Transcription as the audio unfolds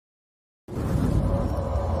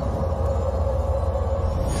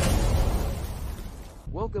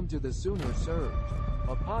Welcome to the Sooner Surge,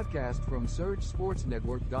 a podcast from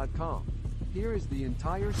SurgeSportsNetwork.com. Here is the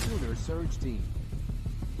entire Sooner Surge team.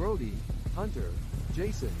 Brody, Hunter,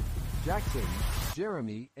 Jason, Jackson,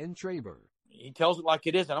 Jeremy, and Traber. He tells it like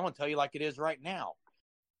it is, and I'm going to tell you like it is right now.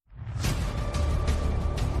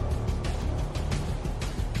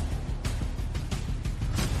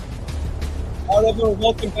 All right, everyone,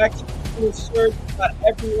 welcome back to the Sooner Surge. We've got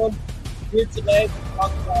everyone here today to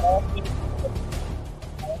talk about all things football.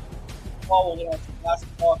 We'll get on to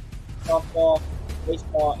basketball, softball,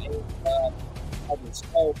 baseball, and others.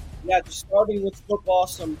 So, just starting with football,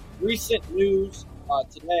 some recent news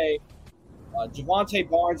today. Javonte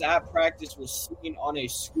Barnes at practice was seen on a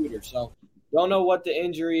scooter. So, don't know what the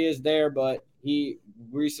injury is there, but he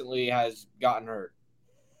recently has gotten hurt.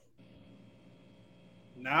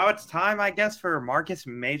 Now it's time, I guess, for Marcus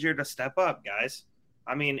Major to step up, guys.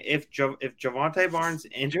 I mean, if Javonte Barnes'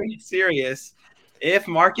 injury is serious, if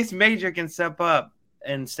Marcus Major can step up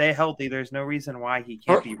and stay healthy, there's no reason why he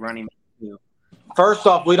can't be running. First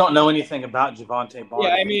off, we don't know anything about Javonte Barnes.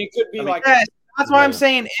 Yeah, I mean, it could be that's why I'm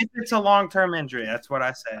saying if it's a long-term injury. That's what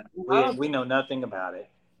I said. We know nothing about it.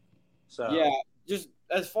 So just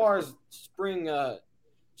as far as spring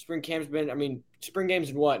camp's been, spring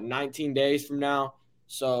game's in 19 days from now.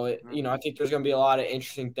 So, I think there's going to be a lot of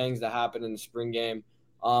interesting things that happen in the spring game.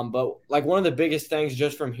 But, one of the biggest things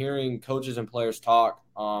just from hearing coaches and players talk,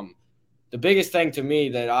 the biggest thing to me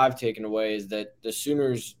that I've taken away is that the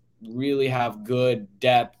Sooners really have good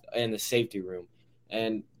depth in the safety room.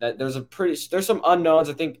 And that there's some unknowns.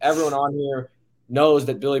 I think everyone on here knows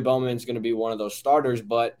that Billy Bowman is going to be one of those starters.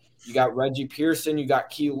 But you got Reggie Pearson, you got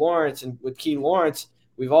Key Lawrence. And with Key Lawrence,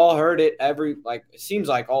 we've all heard it it seems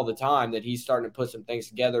like all the time that he's starting to put some things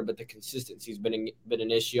together, but the consistency's been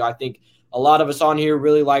an issue. I think a lot of us on here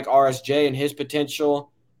really like RSJ and his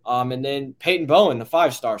potential, and then Peyton Bowen, the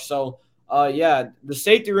 5-star. So, the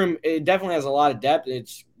safety room, it definitely has a lot of depth.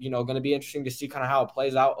 It's, going to be interesting to see kind of how it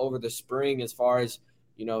plays out over the spring as far as,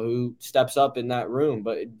 who steps up in that room.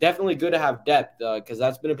 But definitely good to have depth because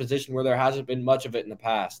that's been a position where there hasn't been much of it in the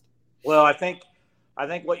past. Well, I think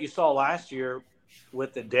what you saw last year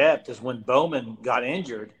with the depth is when Bowman got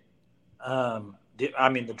injured.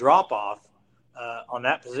 The drop-off on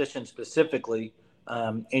that position specifically,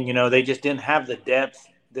 and, they just didn't have the depth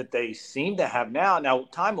that they seem to have now. Now,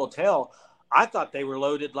 time will tell. I thought they were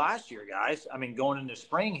loaded last year, guys. Going into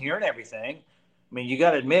spring here and everything. You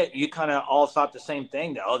got to admit, you kind of all thought the same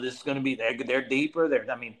thing. That, this is going to be they're deeper.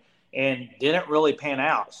 And didn't really pan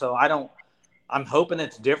out. So I'm hoping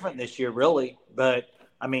it's different this year, really. But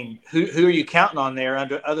who are you counting on there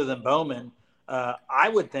other than Bowman? I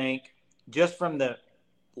would think just from the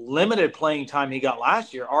limited playing time he got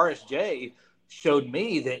last year, RSJ showed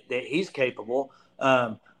me that he's capable.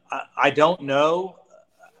 I don't know.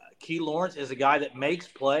 Key Lawrence is a guy that makes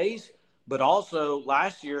plays, but also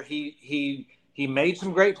last year he made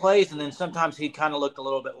some great plays, and then sometimes he kind of looked a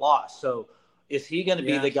little bit lost. So is he going to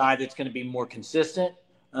be the guy that's going to be more consistent?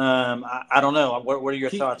 I don't know. What are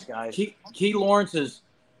your thoughts, guys? Key Lawrence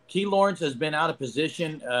has been out of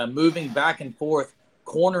position, moving back and forth,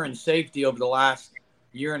 corner and safety over the last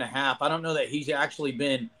year and a half. I don't know that he's actually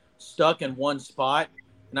been stuck in one spot,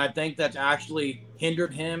 and I think that's actually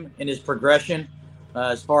hindered him in his progression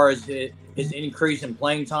as far as his increase in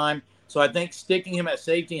playing time. So I think sticking him at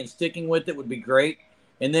safety and sticking with it would be great.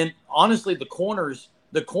 And then, honestly, the corners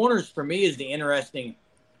for me is the interesting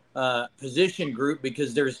position group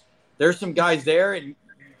because there's some guys there, and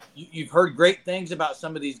you've heard great things about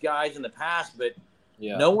some of these guys in the past, but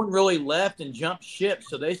no one really left and jumped ship,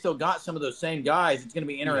 so they still got some of those same guys. It's going to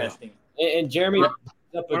be interesting. Yeah. And Jeremy,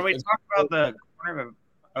 when we talk about the corner,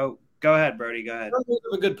 go ahead, Brody. Go ahead.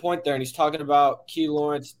 A good point there, and he's talking about Key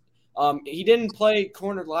Lawrence. He didn't play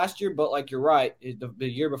corner last year, but you're right, the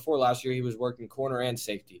year before last year he was working corner and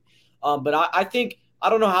safety. But I think I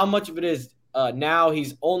don't know how much of it is now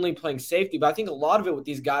he's only playing safety, but I think a lot of it with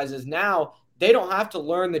these guys is now they don't have to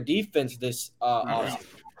learn the defense this offseason.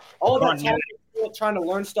 All of that time trying to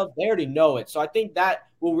learn stuff, they already know it. So I think that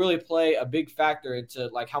will really play a big factor into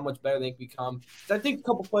how much better they can become. I think a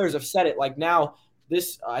couple players have said it. Now,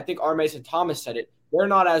 I think R. Mason Thomas said it. They're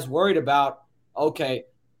not as worried about, okay,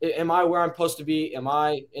 am I where I'm supposed to be? Am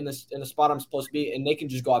I in the spot I'm supposed to be? And they can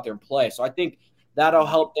just go out there and play. So I think that'll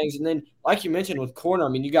help things. And then, like you mentioned with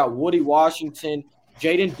corner, you got Woody Washington,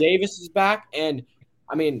 Jaden Davis is back, and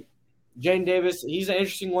Jaden Davis, he's an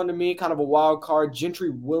interesting one to me, kind of a wild card. Gentry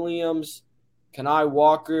Williams, Kenai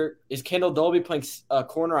Walker. Is Kendall Dolby playing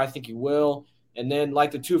corner? I think he will. And then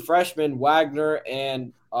the two freshmen, Wagner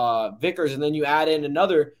and Vickers, and then you add in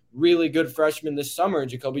another really good freshman this summer,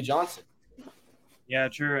 Jacoby Johnson. Yeah,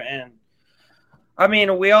 true. And I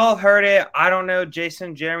mean, we all heard it. I don't know,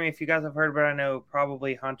 Jason, Jeremy, if you guys have heard, but I know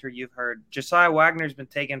probably Hunter, you've heard. Josiah Wagner's been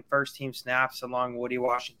taking first-team snaps along Woody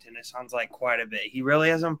Washington. It sounds like quite a bit. He really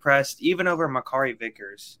has impressed, even over Makari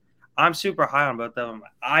Vickers. I'm super high on both of them.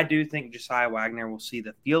 I do think Josiah Wagner will see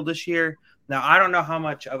the field this year. Now, I don't know how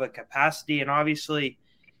much of a capacity, and obviously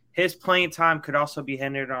his playing time could also be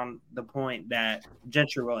hindered on the point that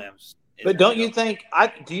Gentry Williams. But don't you think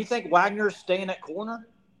 – do you think Wagner's staying at corner?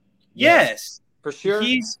 Yes. For sure.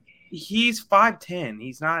 He's 5'10".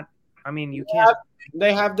 He's not – I mean, you can't –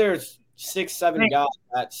 They have their 6'7" guys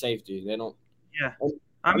at safety. They don't – Yeah.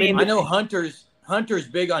 I mean, I know Hunter's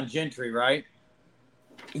big on Gentry, right?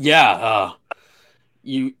 Yeah.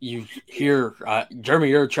 You hear Jeremy,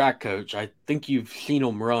 you're a track coach. I think you've seen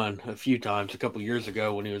him run a few times a couple years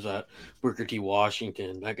ago when he was at Booker T.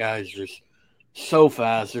 Washington. That guy's just so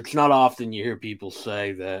fast. It's not often you hear people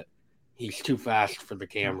say that he's too fast for the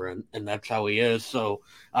camera, and that's how he is. So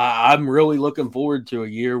I'm really looking forward to a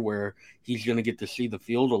year where he's going to get to see the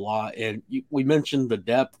field a lot. And we mentioned the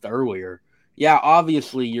depth earlier. Yeah,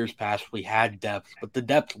 obviously years past we had depth, but the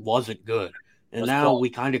depth wasn't good. And now we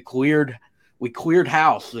kind of cleared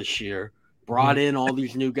house this year, brought in all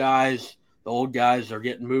these new guys. The old guys are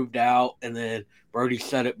getting moved out. And then Brody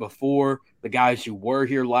said it before, the guys who were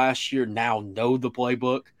here last year now know the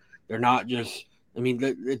playbook. They're not just, I mean,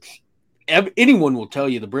 it's anyone will tell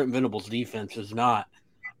you the Brent Venables defense is not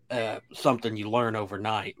something you learn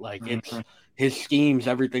overnight. Like it's his schemes,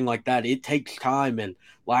 everything like that. It takes time. And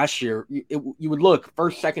last year you would look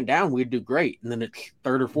first, second down, we'd do great. And then it's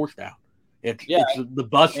third or fourth down. It's the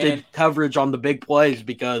busted coverage on the big plays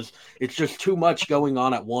because it's just too much going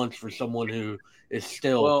on at once for someone who is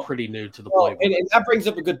still pretty new to the playbook. And that brings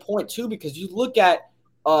up a good point, too, because you look at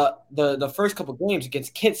the first couple games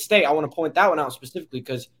against Kent State. I want to point that one out specifically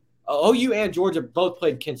because OU and Georgia both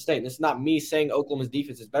played Kent State. And it's not me saying Oklahoma's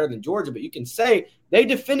defense is better than Georgia, but you can say they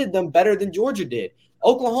defended them better than Georgia did.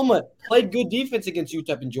 Oklahoma played good defense against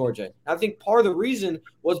UTEP and Georgia. And I think part of the reason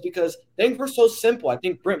was because things were so simple. I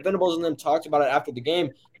think Brent Venables and them talked about it after the game.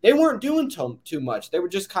 They weren't doing too much. They were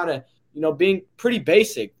just kind of, being pretty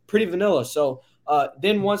basic, pretty vanilla. So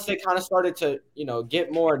then once they kind of started to,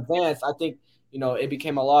 get more advanced, I think, it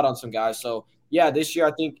became a lot on some guys. So, yeah, this year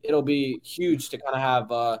I think it'll be huge to kind of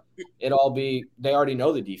have it all be – they already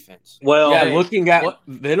know the defense. Well, yeah, looking at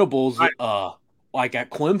Venables like at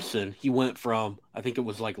Clemson, he went from, I think it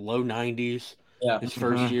was like low 90s his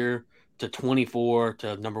first year to 24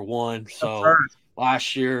 to number 1. So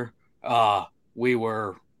last year we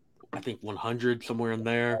were, I think, 100 somewhere in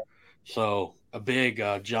there. So a big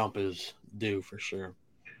jump is due for sure.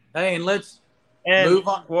 Hey, and let's move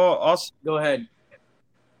on. Well, also go ahead.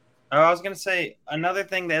 I was going to say another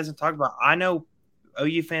thing that isn't talked about. I know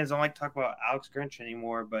OU fans don't like to talk about Alex Grinch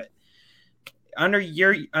anymore, but under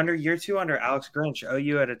year 2 under Alex Grinch,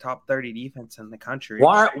 OU had a top 30 defense in the country.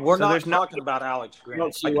 We're not talking about Alex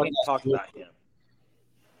Grinch. I can't talk about him.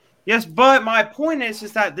 Yes, but my point is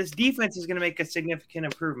that this defense is going to make a significant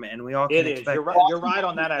improvement, and we all can expect. You're right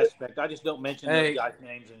on that aspect. I just don't mention those guys'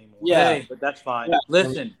 names anymore. Yeah, but that's fine. Yeah.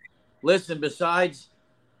 Listen. Besides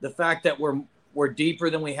the fact that we're deeper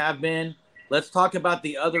than we have been, let's talk about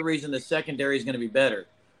the other reason the secondary is going to be better.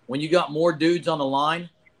 When you got more dudes on the line,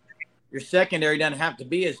 your secondary doesn't have to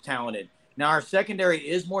be as talented. Now, our secondary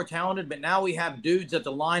is more talented, but now we have dudes at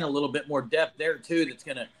the line, a little bit more depth there, too, that's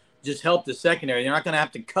going to just help the secondary. They're not going to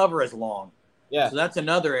have to cover as long. Yeah. So that's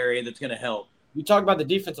another area that's going to help. You talk about the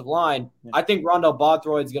defensive line. Yeah. I think Rondell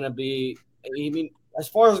Bothroyd is going to be – I mean, as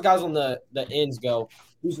far as guys on the ends go,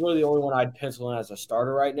 he's really the only one I'd pencil in as a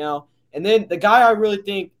starter right now. And then the guy I really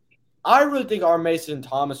think our Mason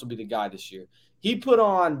Thomas will be the guy this year. He put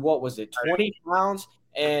on, 20 pounds –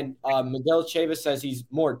 and Miguel Chavis says he's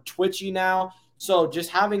more twitchy now. So just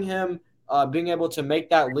having him being able to make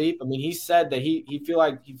that leap, I mean, he said that he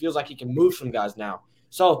feels like he can move some guys now.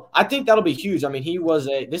 So I think that'll be huge. I mean,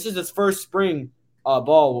 this is his first spring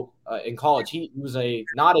ball in college. He was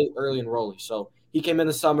not an early enrollee. So he came in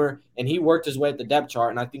the summer and he worked his way at the depth chart,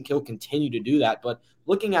 and I think he'll continue to do that. But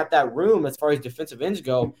looking at that room as far as defensive ends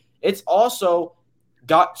go, it's also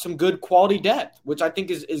got some good quality depth, which I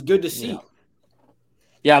think is good to see.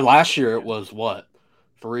 Yeah, last year it was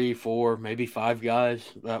 3, 4, maybe 5 guys.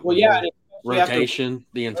 Rotation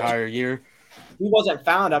the entire year. He wasn't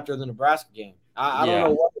found after the Nebraska game. I don't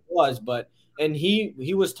know what it was, and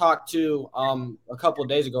he was talked to a couple of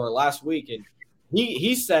days ago or last week, and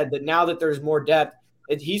he said that now that there's more depth,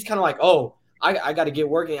 he's kind of like, I got to get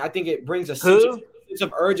working. I think it brings a sense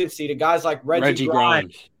of urgency to guys like Reggie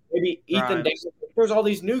Grimes, maybe Ethan Davis. There's all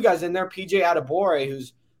these new guys in there. PJ Adebore,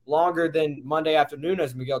 who's longer than Monday afternoon,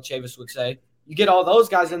 as Miguel Chavis would say. You get all those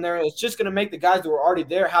guys in there, it's just going to make the guys that were already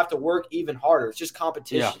there have to work even harder. It's just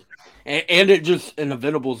competition. Yeah. And it just, in the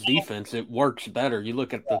Venables defense, it works better. You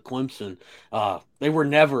look at the Clemson, they were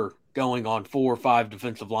never going on 4 or 5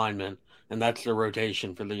 defensive linemen, and that's their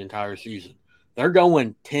rotation for the entire season. They're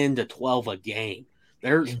going 10 to 12 a game.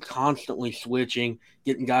 They're constantly switching,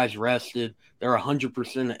 getting guys rested. They're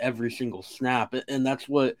 100% at every single snap, and that's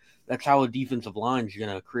how a defensive line is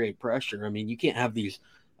going to create pressure. I mean, you can't have these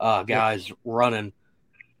guys running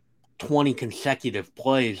 20 consecutive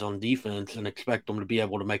plays on defense and expect them to be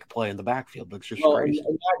able to make a play in the backfield. That's just crazy.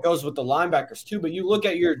 And that goes with the linebackers too. But you look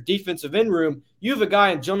at your defensive end room, you have a guy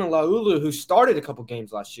in Jonah Laulu who started a couple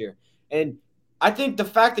games last year. And I think the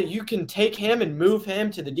fact that you can take him and move him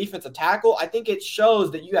to the defensive tackle, I think it shows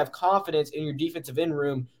that you have confidence in your defensive end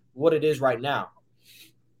room, what it is right now.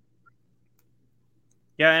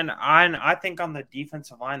 Yeah, and I think on the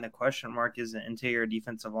defensive line, the question mark is the interior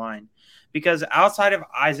defensive line. Because outside of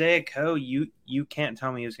Isaiah Coe, you can't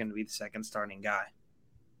tell me who's going to be the second starting guy.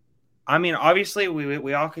 I mean, obviously,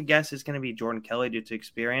 we all could guess it's going to be Jordan Kelly due to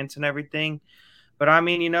experience and everything. But, I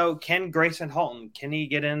mean, can Grayson Halton, can he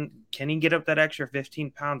get up that extra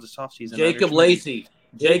 15 pounds this offseason? Jacob Lacey.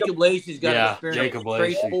 Jacob Lacey's got experience. Jacob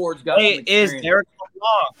Lacey. Trace Ford's got some experience. Is Derek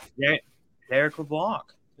LeBlanc. Derek LeBlanc.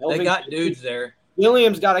 They got dudes there.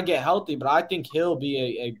 Williams got to get healthy, but I think he'll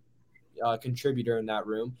be a contributor in that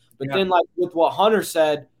room. But then, like with what Hunter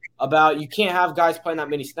said about you can't have guys playing that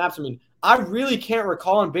many snaps. I mean, I really can't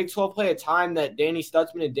recall in Big 12 play a time that Danny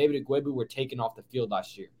Stutzman and David Igwebu were taken off the field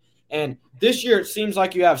last year. And this year it seems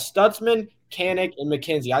like you have Stutzman, Kanik, and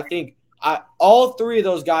McKenzie. I think all three of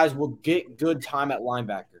those guys will get good time at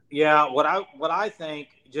linebacker. Yeah, what I think,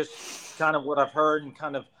 just kind of what I've heard and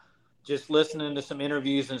kind of just listening to some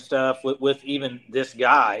interviews and stuff with even this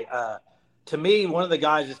guy, to me, one of the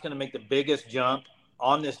guys that's going to make the biggest jump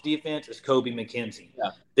on this defense is Kobe McKenzie. Yeah.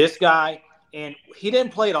 This guy, and he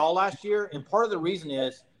didn't play at all last year, and part of the reason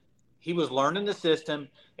is he was learning the system.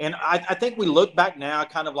 And I think we look back now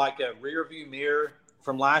kind of like a rearview mirror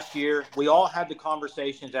from last year. We all had the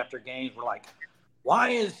conversations after games. We're like, why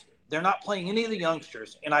is they're not playing any of the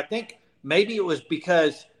youngsters? And I think maybe it was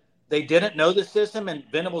because they didn't know the system, and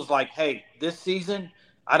Venables like, hey, this season,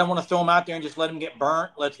 I don't want to throw them out there and just let them get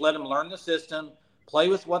burnt. Let's let them learn the system, play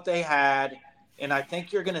with what they had. And I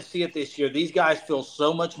think you're going to see it this year. These guys feel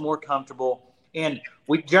so much more comfortable. And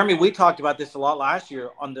Jeremy, we talked about this a lot last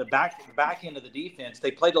year on the back end of the defense. They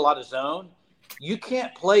played a lot of zone. You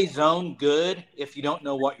can't play zone good if you don't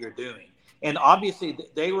know what you're doing. And obviously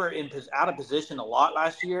they were out of position a lot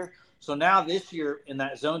last year. So now this year in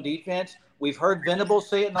that zone defense, we've heard Venables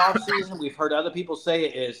say it in the offseason. We've heard other people say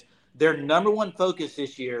it is their number one focus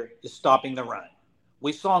this year is stopping the run.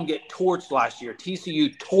 We saw them get torched last year.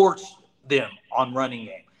 TCU torched them on running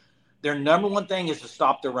game. Their number one thing is to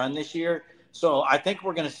stop the run this year. So I think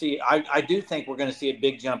we're going to see – I do think we're going to see a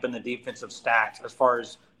big jump in the defensive stats as far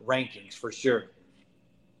as rankings for sure.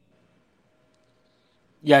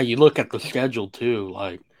 Yeah, you look at the schedule too.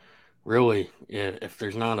 Like, really, if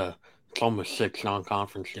there's not it's almost 6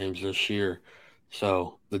 non-conference games this year.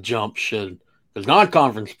 So the jump should – because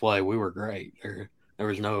non-conference play, we were great. There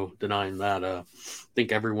was no denying that. I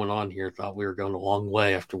think everyone on here thought we were going a long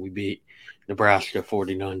way after we beat Nebraska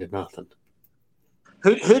 49-0.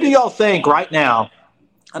 Who do y'all think right now?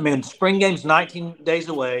 I mean, spring game's 19 days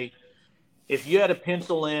away. If you had to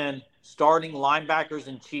pencil in starting linebackers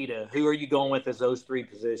and Cheetah, who are you going with as those 3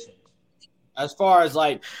 positions? As far as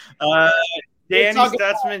like Danny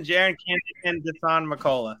Stutzman, Jaron Kennedy, and Deshaun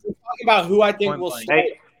McCullough. We're talking about who I think will start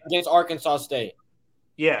against Arkansas State.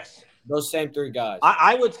 Yes, those same 3 guys.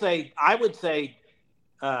 I would say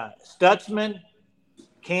Stutzman,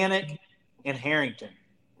 Kanik, and Harrington.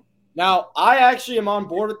 Now, I actually am on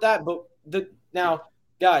board with that, but now,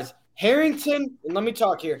 guys, Harrington, and let me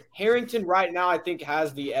talk here. Harrington right now, I think,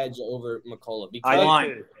 has the edge over McCullough.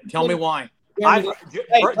 Why? Tell me why.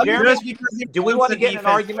 Jeremy, do we want to get in an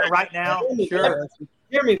argument right now? Sure.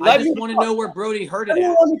 Jeremy, I just want to know where Brody heard it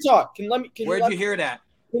at. Let me talk. Where'd you hear it at?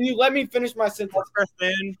 Can you let me finish my sentence?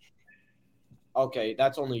 Okay,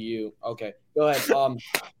 that's only you. Okay, go ahead.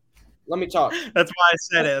 Let me talk. That's why I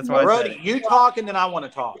said it. Brody, you talk, and then I want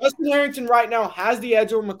to talk. Justin Harrington right now has the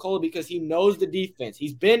edge over McCullough because he knows the defense.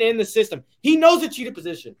 He's been in the system. He knows the Cheetah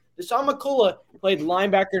position. Deshaun McCullough played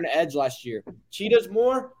linebacker and edge last year. Cheetah's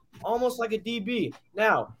more almost like a DB.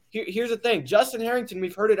 Now, here's the thing. Justin Harrington,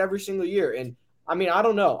 we've heard it every single year. And, I mean, I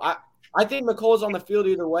don't know. I think McCullough's on the field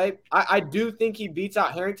either way. I do think he beats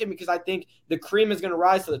out Harrington because I think the cream is going to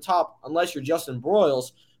rise to the top unless you're Justin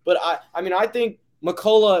Broyles. But, I think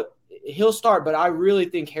McCullough – he'll start, but I really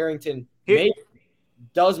think Harrington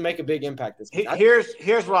does make a big impact this game.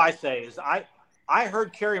 Here's what I say is I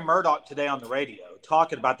heard Kerry Murdoch today on the radio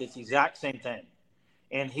talking about this exact same thing.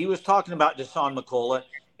 And he was talking about Deshaun McCullough,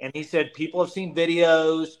 and he said people have seen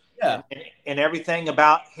videos and everything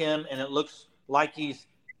about him, and it looks like he's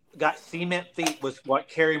got cement feet, was what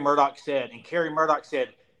Kerry Murdoch said. And Kerry Murdoch said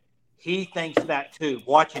he thinks that too,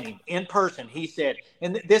 watching him in person. He said,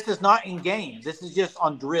 and this is not in games. This is just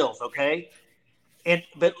on drills, okay?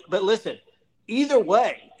 But listen, either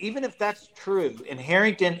way, even if that's true, and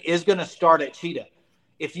Harrington is going to start at Cheetah,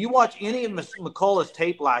 if you watch any of McCullough's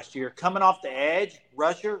tape last year, coming off the edge,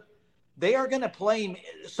 rusher, they are going to play him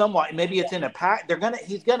somewhat. Maybe it's in a pack.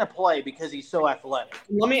 He's going to play because he's so athletic.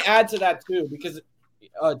 Let me add to that too, because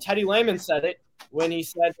Teddy Lehman said it when he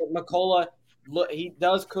said that McCullough, he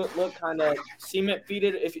does look kind of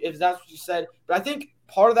cement-feeted, if that's what you said. But I think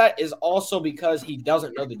part of that is also because he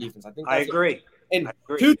doesn't know the defense. I agree. And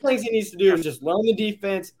two things he needs to do is just learn the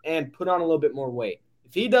defense and put on a little bit more weight.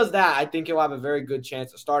 If he does that, I think he'll have a very good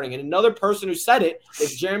chance of starting. And another person who said it,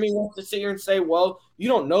 if Jeremy wants to sit here and say, well, you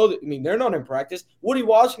don't know that. I mean, they're not in practice. Woody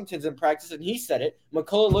Washington's in practice, and he said it.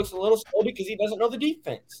 McCullough looks a little slow because he doesn't know the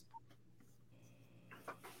defense.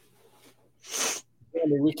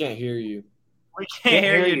 Jeremy, we can't hear you. We can't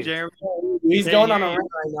hear you, Jeremy. He's going on a rant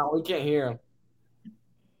right now. We can't hear him.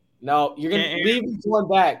 No, you're going to leave and join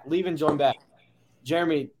back. Leave and join back.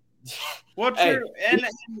 Jeremy. What's your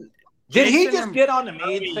 – Did he just get on the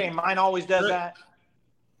me saying mine always does that?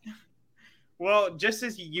 Well, just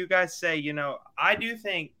as you guys say, I do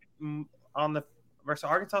think on the versus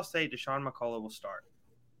Arkansas State, Deshaun McCullough will start,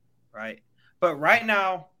 right? But right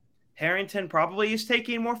now, Harrington probably is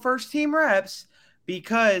taking more first-team reps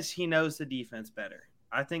because he knows the defense better.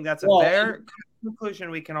 I think that's a fair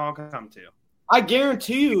conclusion we can all come to. I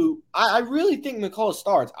guarantee you, I really think McCullough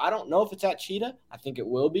starts. I don't know if it's at Cheetah. I think it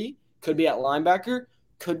will be. Could be at linebacker.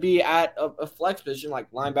 Could be at a flex position like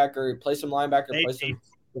linebacker, play some linebacker, play some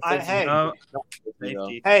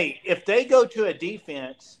Hey, if they go to a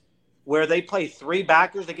defense where they play three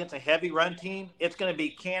backers against a heavy run team, it's going to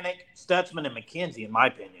be Kanik, Stutzman, and McKenzie, in my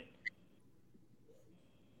opinion.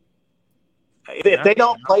 If they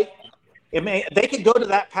don't play, they could go to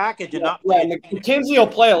that package and not play. Yeah, McKenzie will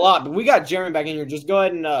play a lot, but we got Jeremy back in here. Just go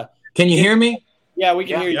ahead and can you hear me? Yeah, we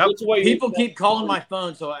can hear you. Yep. People keep calling my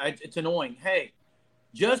phone, so it's annoying. Hey,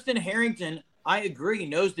 Justin Harrington, I agree,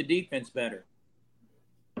 knows the defense better.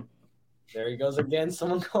 There he goes again.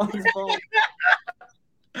 Someone calling his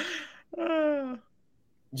phone.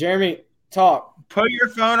 Jeremy, talk. Put your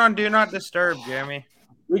phone on Do Not Disturb, Jeremy.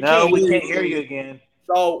 We can't hear you again.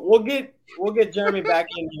 So we'll get Jeremy back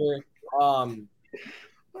in here.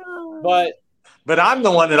 But I'm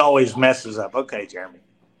the one that always messes up. Okay, Jeremy.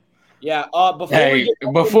 Yeah.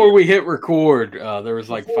 Before we hit record, there was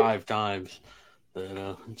like 5 times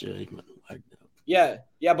that Jay. Yeah.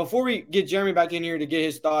 Before we get Jeremy back in here to get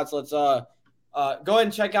his thoughts, let's go ahead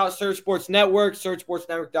and check out Surge Sports Network,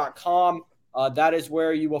 SurgeSportsNetwork.com. That is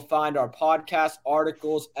where you will find our podcast,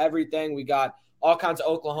 articles, everything. We got all kinds of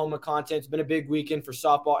Oklahoma content. It's been a big weekend for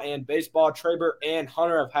softball and baseball. Traber and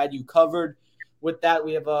Hunter have had you covered with that.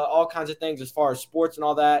 We have all kinds of things as far as sports and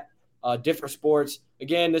all that, different sports.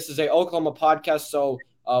 Again, this is a Oklahoma podcast, so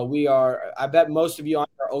I bet most of you are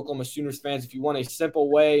Oklahoma Sooners fans. If you want a simple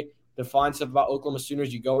way to find stuff about Oklahoma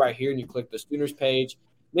Sooners, you go right here and you click the Sooners page.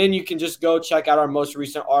 Then you can just go check out our most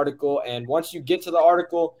recent article. And once you get to the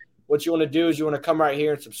article, what you want to do is you want to come right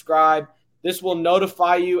here and subscribe. This will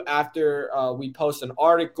notify you after we post an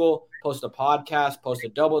article, post a podcast, post a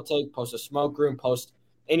double take, post a smoke room, post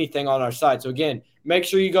anything on our site. So, again, make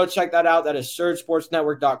sure you go check that out. That is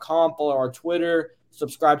SurgeSportsNetwork.com. Follow our Twitter,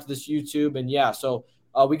 subscribe to this YouTube. And, yeah, so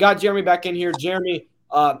we got Jeremy back in here. Jeremy,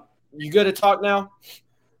 you good to talk now?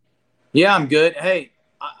 Yeah, I'm good. Hey,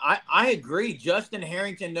 I agree. Justin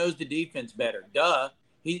Harrington knows the defense better. Duh.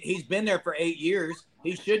 He's been there for 8 years.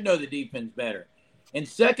 He should know the defense better. And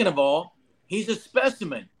second of all, he's a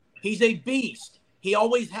specimen. He's a beast. He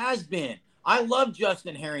always has been. I love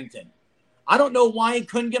Justin Harrington. I don't know why he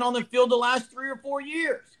couldn't get on the field the last 3 or 4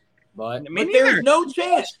 years. But there's no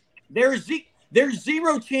chance. There's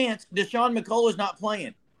zero chance Deshaun McCullough is not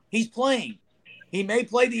playing. He's playing. He may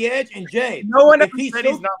play the edge. And Jay, no one ever said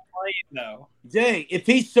he's not playing, though. Jay, if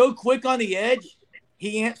he's so quick on the edge,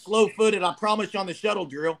 he ain't slow-footed. I promise you on the shuttle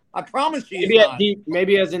drill. I promise you.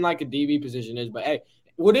 Maybe as in like a DB position is. But hey,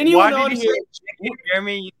 would anyone on here?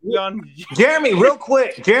 Jeremy, real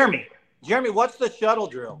quick, Jeremy, what's the shuttle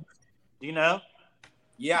drill? Do you know?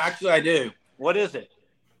 Yeah, actually, I do. What is it?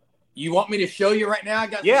 You want me to show you right now? I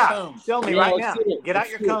got some cones. Show me right now. Get out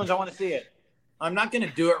your cones. I want to see it. I'm not going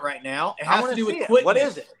to do it right now. It I has want to do with see it. quickness. What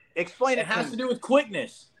is it? Explain it. It has to to me. do with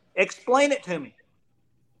quickness. Explain it to me.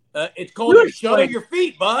 It's called your shuttle your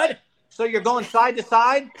feet, bud. So you're going side to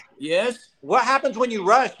side. Yes. What happens when you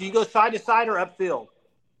rush? Do you go side to side or upfield?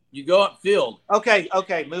 You go upfield.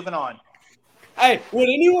 Okay. Moving on. Hey, would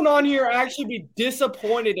anyone on here actually be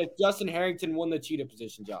disappointed if Justin Harrington won the cheetah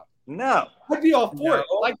position job? No. I'd be all for it.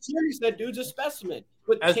 Like Jerry said, dude's a specimen.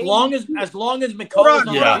 But As long as McCullough's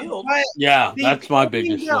on Yeah. the field. Yeah, The that's my thing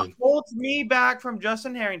biggest that thing. holds me back from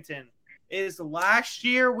Justin Harrington is last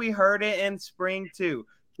year we heard it in spring too.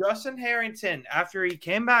 Justin Harrington, after he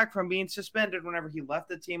came back from being suspended whenever he left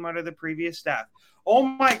the team under the previous staff, oh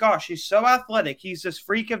my gosh, he's so athletic. He's this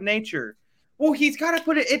freak of nature. Well, he's got to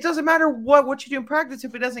put it. It doesn't matter what you do in practice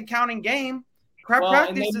if it doesn't count in game.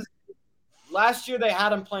 Practice is. Last year they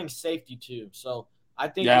had him playing safety too, so I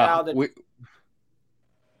think now that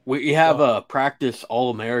we have a practice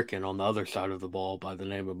All-American on the other side of the ball by the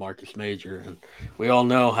name of Marcus Major, and we all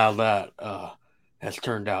know how that has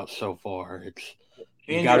turned out so far.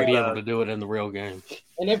 You got to be able to do it in the real games.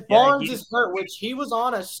 And if Barnes is hurt, which he was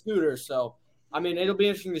on a scooter, so I mean it'll be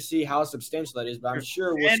interesting to see how substantial that is. But I'm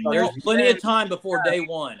sure we'll start. There's plenty of time before day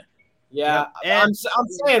one. Yeah, and I'm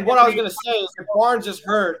saying what I was going to say is if Barnes is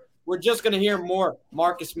hurt, we're just going to hear more.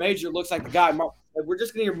 Marcus Major looks like the guy. We're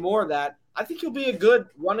just going to hear more of that. I think he'll be a good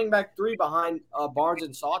running back 3 behind Barnes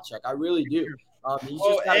and Sawchuk. I really do.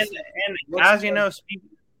 And as you know,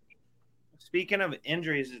 speaking of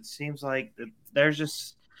injuries, it seems like there's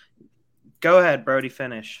just. Go ahead, Brody.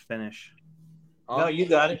 Finish. No, you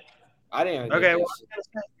got it. I didn't. Okay. Well,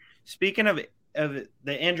 speaking of the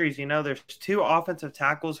injuries, there's 2 offensive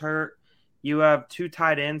tackles hurt. You have 2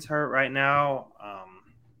 tight ends hurt right now.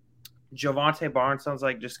 Javonte Barnes sounds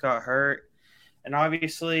like just got hurt. And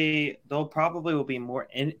obviously, there probably will be more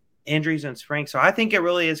injuries in spring. So I think it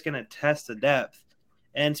really is going to test the depth.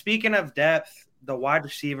 And speaking of depth, the wide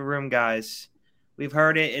receiver room, guys, we've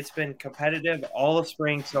heard it. It's been competitive all of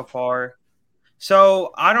spring so far.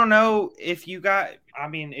 So I don't know if you guys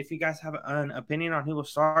have an opinion on who will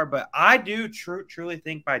start, but I do truly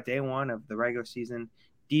think by day one of the regular season,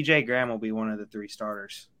 DJ Graham will be one of the 3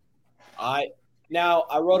 starters. I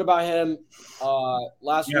wrote about him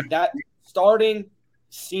last week. That starting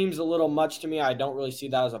seems a little much to me. I don't really see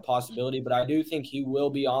that as a possibility, but I do think he will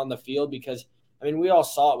be on the field because, we all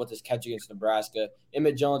saw it with his catch against Nebraska.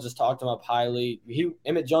 Emmett Jones has talked him up highly.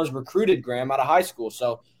 Emmett Jones recruited Graham out of high school,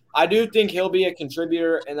 so I do think he'll be a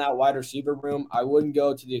contributor in that wide receiver room. I wouldn't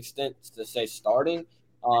go to the extent to say starting.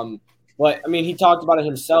 But, he talked about it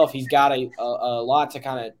himself. He's got a lot to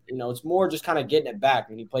kind of, it's more just kind of getting it back.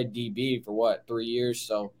 He played DB for, 3 years?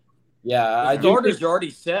 So, yeah. The starters are already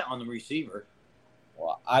set on the receiver.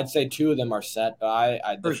 Well, I'd say 2 of them are set, but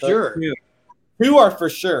sure. 2 are for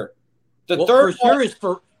sure. The third for sure is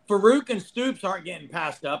Farouk and Stoops aren't getting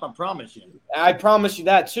passed up, I promise you. I promise you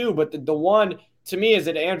that, too. But the one – to me, is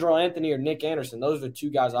it Andrew Anthony or Nick Anderson? Those are the 2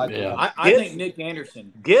 guys I think. Yeah. I think Nick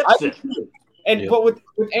Anderson. Gibson. But with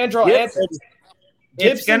Andrew Anthony,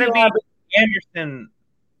 it's going to be Anderson.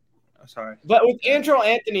 Oh, sorry. But with Andrew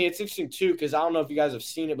Anthony, it's interesting, too, because I don't know if you guys have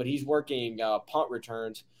seen it, but he's working punt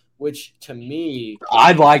returns, which to me –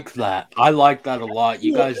 I like that. I like that a lot.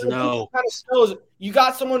 You guys know. Kind of shows you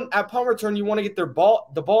got someone at punt return, you want to get the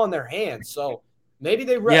ball in their hands. So maybe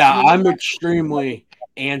they – I'm extremely –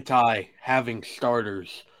 anti having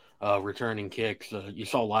starters returning kicks. You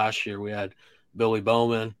saw last year we had Billy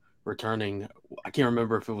Bowman returning. I can't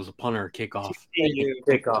remember if it was a punt or a kickoff.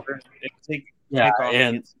 Kickoff.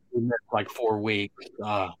 And we missed like 4 weeks.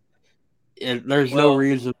 There's no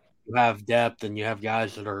reason to have depth and you have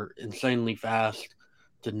guys that are insanely fast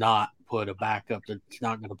to not put a backup that's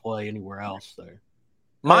not going to play anywhere else there.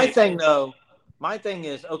 My thing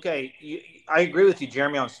is, okay, I agree with you,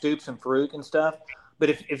 Jeremy, on Stoops and Farouk and stuff. But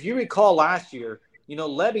if you recall last year,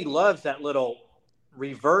 Levy loves that little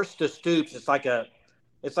reverse to Stoops. It's like a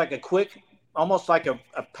quick, almost like a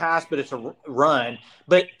pass, but it's a run.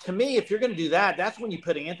 But to me, if you're going to do that, that's when you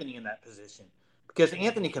put Anthony in that position because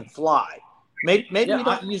Anthony can fly. Maybe we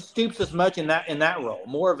don't use Stoops as much in that role.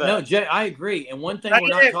 More of a no, Jay. I agree. And one thing we're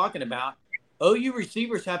not talking about, OU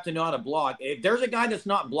receivers have to know how to block. If there's a guy that's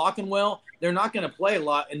not blocking well, they're not going to play a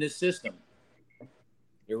lot in this system.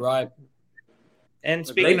 You're right. And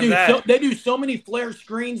speaking of that, they do so many flare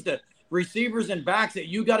screens to receivers and backs that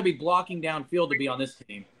you got to be blocking downfield to be on this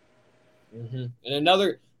team. Mm-hmm. And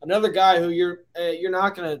another guy who you're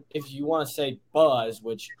not gonna, if you want to say buzz,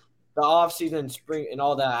 which the offseason, spring, and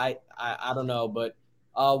all that, I don't know, but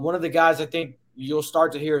one of the guys I think you'll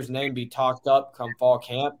start to hear his name be talked up come fall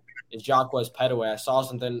camp is Jacquez Petaway. I saw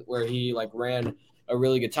something where he ran a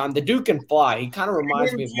really good time. The dude can fly. He kind of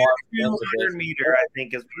reminds me of Mark. 200 meter, I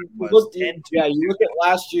think, is what it was. You look at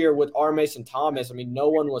last year with R. Mason Thomas. I mean, no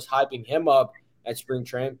one was hyping him up at spring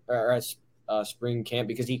camp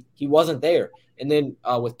because he wasn't there. And then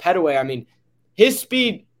with Petaway, I mean, his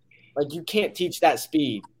speed, like you can't teach that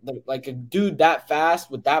speed. Like a dude that fast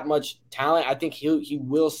with that much talent, I think he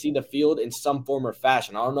will see the field in some form or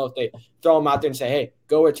fashion. I don't know if they throw him out there and say, hey,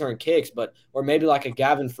 go return kicks, or maybe like a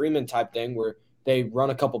Gavin Freeman type thing where they run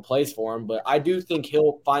a couple plays for him. But I do think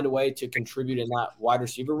he'll find a way to contribute in that wide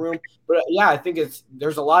receiver room. But yeah, I think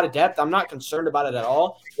there's a lot of depth. I'm not concerned about it at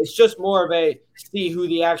all. It's just more of a see who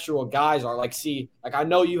the actual guys are. Like I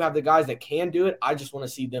know you have the guys that can do it. I just want to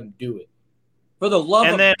see them do it. For the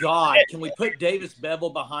love of God, can we put Davis Bevel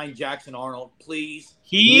behind Jackson Arnold, please?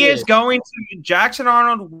 He is going to. Jackson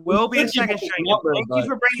Arnold will be a second string. Thank you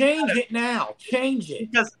for bringing Change it now. Change it.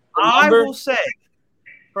 Because I will say,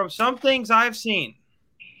 from some things I've seen,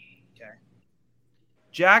 okay,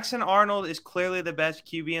 Jackson Arnold is clearly the best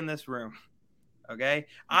QB in this room. Okay,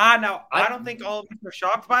 I don't think all of us are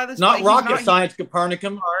shocked by this. Not rocket science,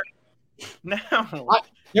 Copernicus. No,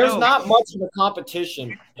 there's not much of a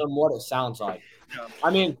competition from what it sounds like. No. I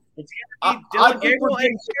mean, Dylan Gabriel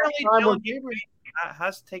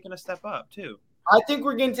has taken a step up too. I think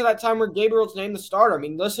we're getting to that time where Gabriel's named the starter. I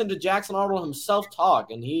mean, listen to Jackson Arnold himself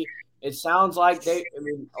talk, and it sounds like a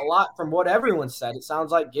lot from what everyone said. It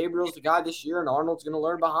sounds like Gabriel's the guy this year, and Arnold's going to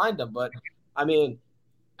learn behind him. But I mean,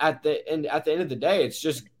 at the end of the day, it's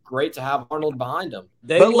just great to have Arnold behind him.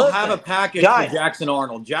 They will have a package for Jackson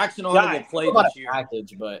Arnold. Jackson Arnold will play this year.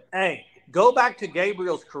 Hey, go back to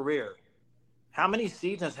Gabriel's career. How many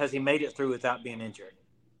seasons has he made it through without being injured?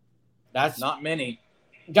 That's not many.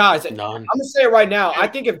 Guys, none. I'm going to say it right now. I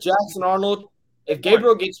think if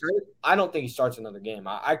Gabriel gets hurt, I don't think he starts another game.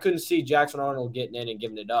 I couldn't see Jackson Arnold getting in and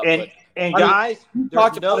giving it up. Guys,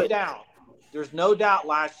 there's no doubt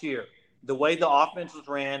last year, the way the offense was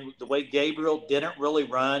ran, the way Gabriel didn't really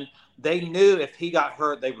run, they knew if he got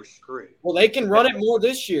hurt, they were screwed. Well, they can run it more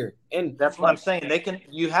this year. And that's what I'm saying.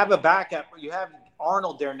 You have a backup. You have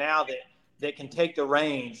Arnold there now that can take the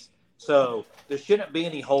reins. So there shouldn't be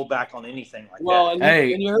any holdback on anything like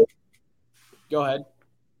that. Go ahead.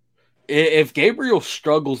 If Gabriel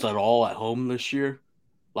struggles at all at home this year,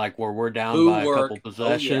 like where we're down by a couple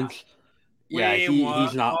possessions,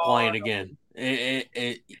 he's not playing again.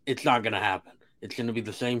 It's not going to happen. It's going to be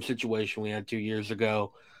the same situation we had 2 years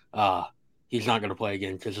ago. He's not going to play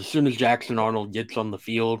again because as soon as Jackson Arnold gets on the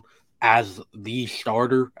field as the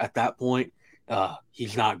starter at that point,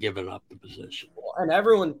 he's not giving up the position. And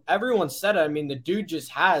everyone said it. I mean, the dude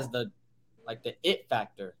just has the it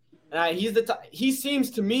factor. And he seems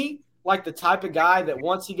to me like the type of guy that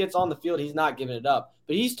once he gets on the field, he's not giving it up.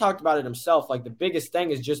 But he's talked about it himself. Like the biggest thing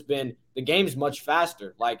has just been the game's much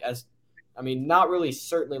faster. Not really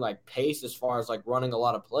certainly like pace as far as like running a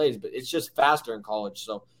lot of plays, but it's just faster in college.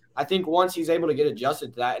 So I think once he's able to get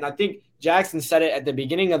adjusted to that, and I think Jackson said it at the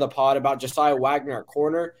beginning of the pod about Josiah Wagner at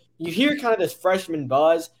corner. You hear kind of this freshman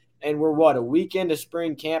buzz, and we're a week into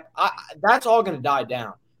spring camp. That's all going to die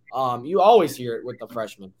down. You always hear it with the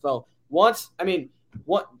freshmen. So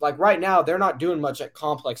right now they're not doing much at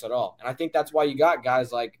complex at all, and I think that's why you got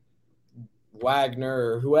guys like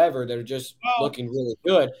Wagner or whoever that are just looking really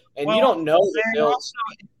good, and you don't know. Also,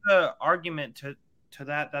 it's the argument to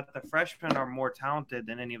that the freshmen are more talented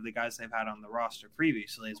than any of the guys they've had on the roster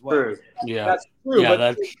previously as well. True. Yeah, that's true. Yeah,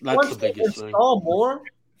 but that's the biggest thing. More,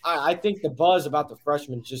 I think the buzz about the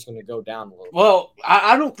freshmen is just going to go down a little. Well,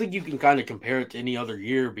 I don't think you can kind of compare it to any other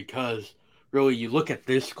year because really you look at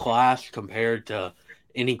this class compared to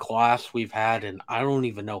any class we've had, and I don't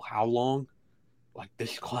even know how long. Like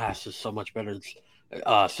this class is so much better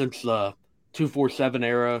since the 247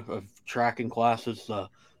 era of tracking classes, the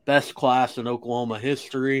best class in Oklahoma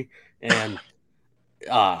history. And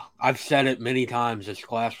I've said it many times, this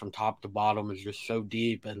class from top to bottom is just so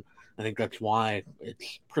deep. And I think that's why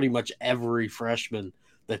it's pretty much every freshman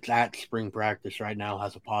that's at spring practice right now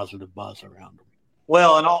has a positive buzz around them.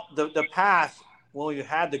 Well, and all the past, when you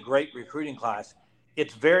had the great recruiting class,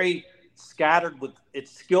 it's very scattered with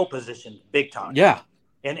its skill position big time. Yeah.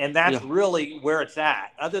 And that's really where it's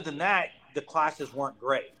at. Other than that, the classes weren't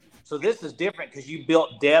great. So this is different because you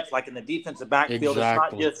built depth, like in the defensive backfield.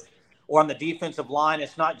 Exactly. It's not just, or on the defensive line,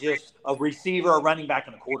 it's not just a receiver, a running back,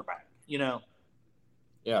 and a quarterback,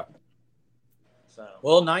 Yeah.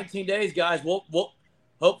 So 19 days, guys. We'll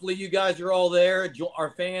hopefully you guys are all there.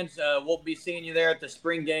 Our fans, we'll be seeing you there at the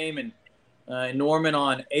spring game in Norman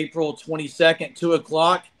on April 22nd,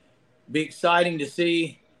 2:00. Be exciting to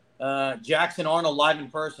see Jackson Arnold live in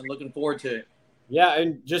person. Looking forward to it. Yeah,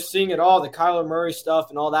 and just seeing it all, the Kyler Murray stuff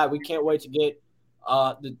and all that, we can't wait to get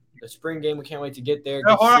the spring game. We can't wait to get there.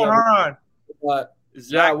 No, hold on. But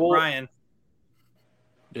Zach Bryan.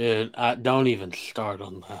 Dude, don't even start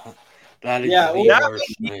on that. That is Yeah, the well,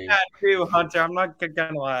 worst thing. That too, Hunter. I'm not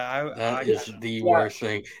gonna lie. That is the worst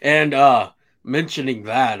thing. And mentioning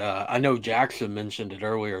that, I know Jackson mentioned it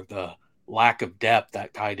earlier, the lack of depth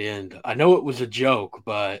at tight end. I know it was a joke,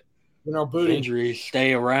 but Booty. injuries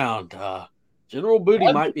stay around. General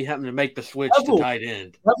Booty might be having to make the switch to tight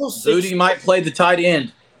end. Booty might play the tight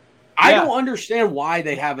end. I don't understand why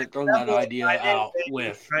they haven't thrown that idea out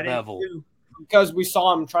with Bevel. Because we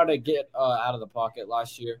saw him try to get out of the pocket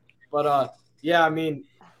last year. But, yeah, I mean,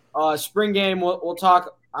 spring game, we'll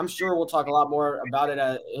talk. I'm sure we'll talk a lot more about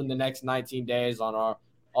it in the next 19 days on all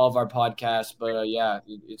of our podcasts. But, yeah,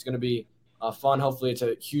 it's going to be fun. Hopefully it's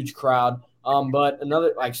a huge crowd. But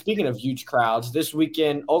speaking of huge crowds, this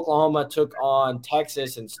weekend Oklahoma took on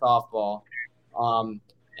Texas in softball,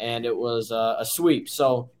 and it was a sweep.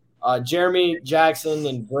 So Jeremy, Jackson,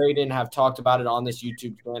 and Braden have talked about it on this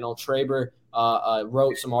YouTube channel. Traber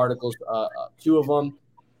wrote some articles, 2 of them,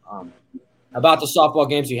 about the softball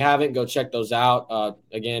games. If you haven't, go check those out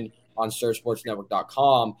again on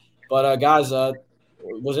SurgeSportsNetwork.com. But guys,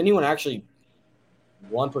 was anyone actually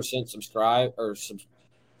 1%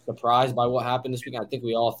 surprised by what happened this weekend? I think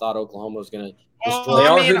we all thought Oklahoma was going to destroy. They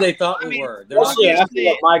are who they thought we were. After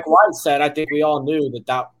what Mike White said, I think we all knew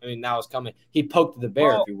that was coming. He poked the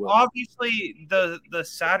bear, if you will. Obviously, the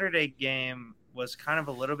Saturday game was kind of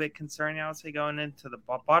a little bit concerning, I would say, going into the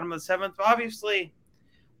bottom of the 7th. Obviously,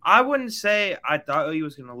 I wouldn't say I thought OU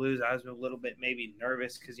was going to lose. I was a little bit maybe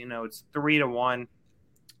nervous because, it's 3-1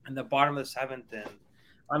 in the bottom of the 7th. And,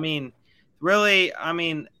 I mean, really,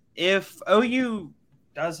 if OU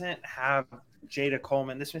doesn't have Jada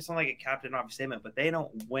Coleman, this may sound like a Captain Obvious statement, but they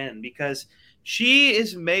don't win because she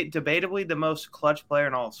is debatably the most clutch player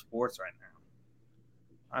in all of sports right now.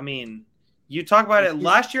 I mean, you talk about it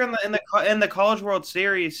last year in the College World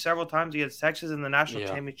Series several times against Texas in the national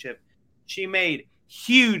championship. She made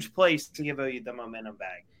huge plays to give OU the momentum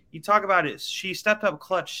back. You talk about it. She stepped up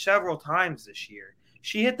clutch several times this year.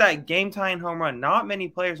 She hit that game-tying home run. Not many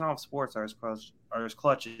players in all of sports are as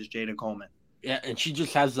clutch as Jada Coleman. Yeah, and she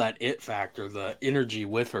just has that it factor, the energy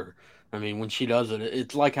with her. I mean, when she does it,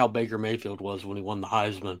 it's like how Baker Mayfield was when he won the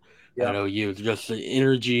Heisman at OU. Just the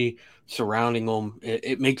energy surrounding them,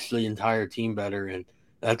 it makes the entire team better, and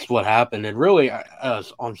that's what happened. And really,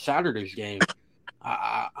 on Saturday's game,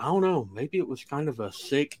 I don't know, maybe it was kind of a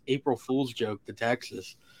sick April Fool's joke to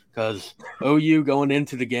Texas because OU going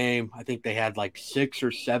into the game, I think they had like 6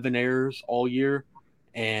 or 7 errors all year,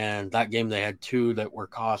 and that game they had 2 that were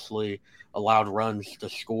costly. Allowed runs to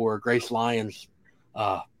score. Grace Lyons,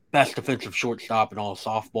 best defensive shortstop in all of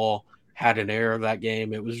softball, had an error that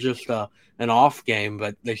game. It was just an off game,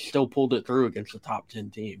 but they still pulled it through against the top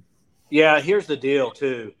 10 team. Yeah, here's the deal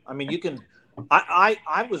too. I mean, you can. I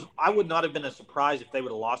would not have been a surprise if they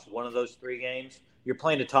would have lost one of those 3 games. You're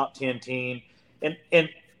playing a top 10 team, and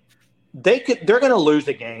they're going to lose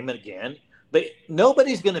a game again. But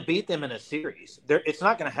nobody's going to beat them in a series. It's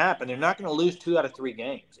not going to happen. They're not going to lose 2 out of 3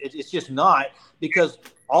 games. It's just not, because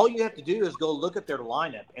all you have to do is go look at their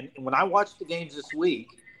lineup. And when I watched the games this week,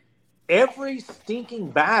 every stinking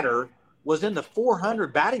batter was in the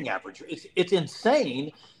 400 batting average. It's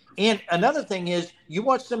insane. And another thing is, you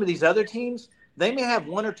watch some of these other teams, they may have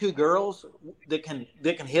 1 or 2 girls that can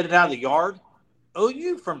hit it out of the yard.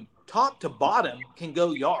 OU from top to bottom can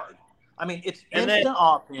go yard. I mean, it's instant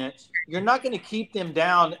offense. You're not going to keep them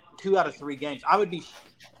down 2 out of 3 games. I would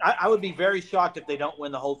be very shocked if they don't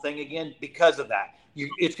win the whole thing again because of that.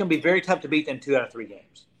 It's going to be very tough to beat them 2 out of 3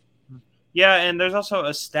 games. Yeah, and there's also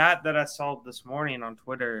a stat that I saw this morning on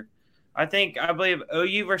Twitter. I believe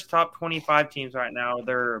OU versus top 25 teams right now,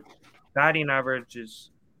 their batting average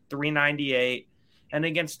is 398, and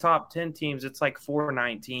against top 10 teams, it's like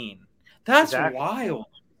 419. That's wild.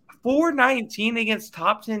 419 against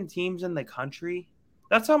top 10 teams in the country.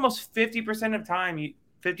 That's almost 50% of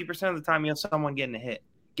the time you have someone getting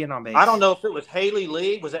on base. I don't know if it was Haley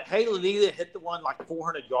Lee. Was it Haley Lee that hit the one like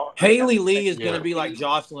 400 yards? Haley Lee is going to be like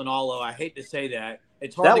Jocelyn Allo. I hate to say that.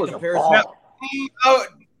 It's hard to compare.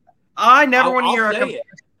 I never want to hear a comparison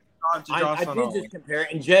to I Jocelyn did just compare it.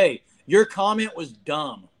 And Jay, your comment was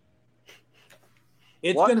dumb.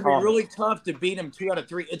 It's going to be really tough to beat them 2 out of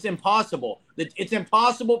 3. It's impossible. It's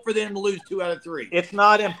impossible for them to lose 2 out of 3. It's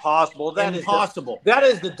not impossible. That is impossible. That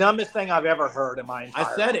is the dumbest thing I've ever heard in my entire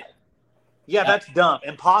life. I said it. Yeah, that's dumb.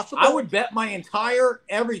 Impossible. I would bet my entire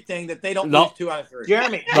everything that they don't No. lose 2 out of 3.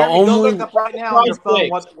 Jeremy, The go only- look up right now on your phone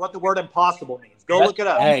what the word impossible means. Go look it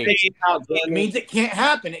up. Hey. It means it can't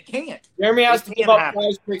happen. It can't. Jeremy has to It give can't up happen.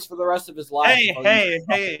 prize picks for the rest of his life.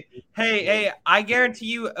 Hey! I guarantee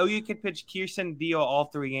you, OU could pitch Kirsten Deal all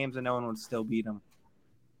 3 games and no one would still beat him.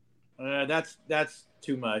 That's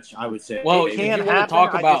too much, I would say. Well, It if can you want happen, to talk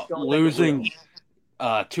I just about don't think it losing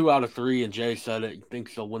 2 out of 3, and Jay said it, he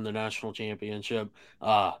thinks they'll win the national championship.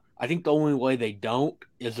 I think the only way they don't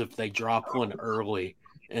is if they drop one early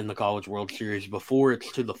in the College World Series before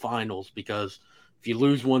it's to the finals, because if you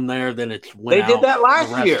lose one there, then it's win They out did that last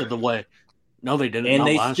the rest year. of the way. No, they didn't. and not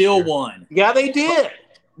they last still year. won. Yeah, they did.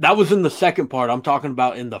 That was in the second part. I'm talking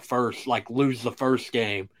about in the first, like lose the first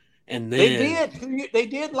game, and then They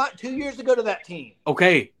did like 2 years ago to that team.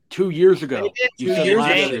 Okay, 2 years ago. They did You 2 said years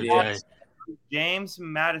last ago year, they did. Jay. James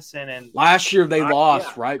Madison and Last year they lost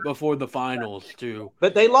yeah. right before the finals to.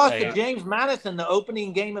 But they lost Hey, to James Madison the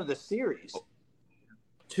opening game of the series.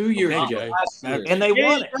 2 years Okay, ago. Jay. Last year. And they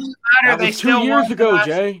won it. That they was 2 still years won ago, the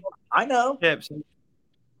Jay. I know. championships.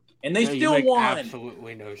 And they Jay, you still make won.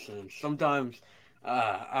 absolutely no sense. Sometimes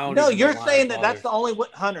I don't. No, even you're know why I saying that bother. that's the only way,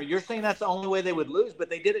 Hunter. You're saying that's the only way they would lose, but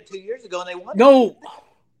they did it 2 years ago and they won. No,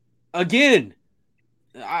 again,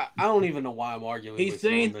 I don't even know why I'm arguing. He's with you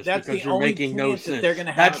on saying this, that's because the you're only making no chance that sense. they're going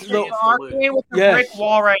to have That's a the chance You're to lose. arguing with the Yes. brick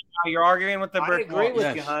wall right now. You're arguing with the I brick agree wall. with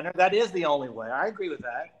Yes. you, Hunter. That is the only way. I agree with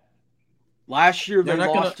that. Last year they They're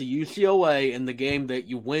not lost to UCLA in the game that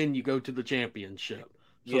you win, you go to the championship.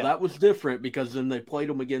 So Yeah. that was different because then they played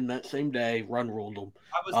them again that same day, run ruled them.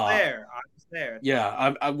 I was there.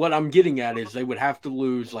 Yeah, what I'm getting at is they would have to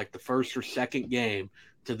lose like the first or second game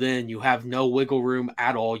to then you have no wiggle room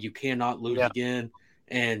at all. You cannot lose again,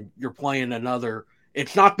 and you're playing another.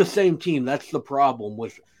 It's not the same team. That's the problem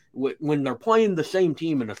with when they're playing the same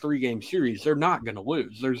team in a 3-game series. They're not going to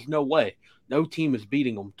lose. There's no way. No team is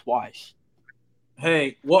beating them twice.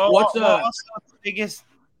 Hey, Also, the biggest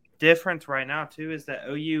difference right now too is that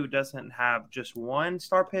OU doesn't have just one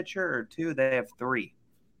star pitcher or two; they have 3.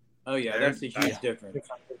 Oh, yeah, that's a huge difference.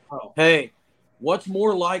 Hey, what's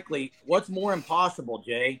more likely, what's more impossible,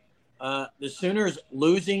 Jay? The Sooners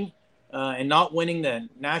losing and not winning the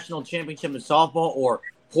national championship in softball, or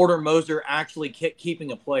Porter Moser actually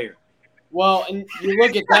keeping a player? Well, and you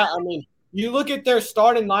look at that. I mean, you look at their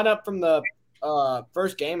starting lineup from the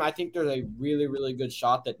first game. I think there's a really, really good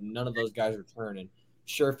shot that none of those guys return. And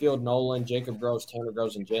Sherfield, Nolan, Jacob Groves, Tanner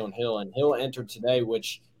Groves, and Jalen Hill. And Hill entered today,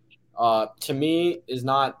 which to me is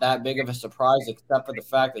not that big of a surprise, except for the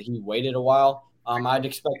fact that he waited a while. I'd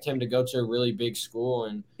expect him to go to a really big school,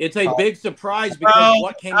 and It's a big surprise because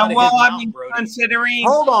what came out of his mouth, Brody. Considering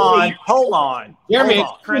Hold on. Jeremy, Hold on.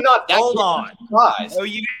 it's not that Hold big of a on. surprise.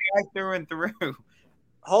 OU guys through and through.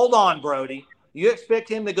 Hold on, Brody. You expect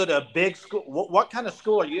him to go to a big school? What kind of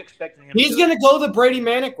school are you expecting him He's to going to go the Brady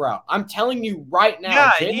Manic route. I'm telling you right now.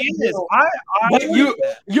 Yeah, Jalen he is. Hill- But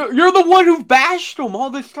you're the one who bashed them all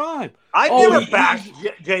this time. I Oh, never he- bashed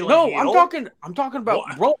Jalen No, Hill. I'm talking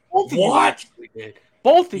about What? both of What? you. Did.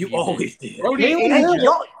 Both of You you. always did. Brody, Jalen Hey,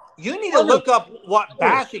 Hill. you need to look up what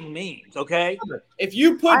bashing means, okay? If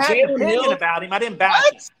you put I had an Jalen opinion Hill, about him. I didn't bash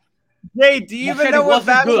him. Jay, do you You even said know he what wasn't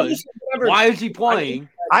that good. means? Why is he playing?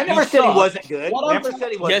 I never He said he sucks. wasn't good. What I'm Never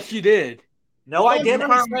said he wasn't. Yes, you did. No, what I I'm didn't.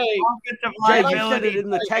 trying to say- Offensive Jay, you said liability. it in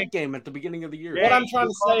the Tech game at the beginning of the year. what I'm trying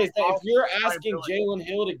to say is that if you're asking Jalen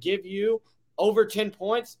Hill to give you over 10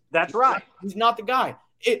 points, That's right. he's not the guy.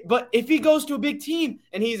 But if he goes to a big team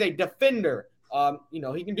and he's a defender,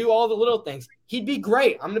 he can do all the little things. He'd be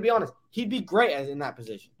great. I'm going to be honest. He'd be great in that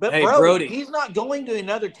position. But Hey, Brody, Brody. he's not going to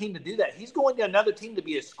another team to do that. He's going to another team to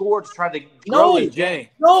be a scorer to try to No, grow Hey, his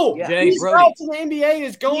Jay. No, Yeah. Jay, his Brody. route to the NBA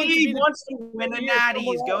is going to He be wants to win a natty.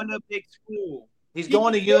 He's going to a big school. He's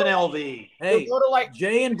going to UNLV. Hey, go to like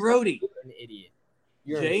Jay and Brody. You're an idiot.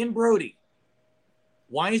 Jay and Brody.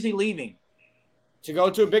 Why is he leaving? To go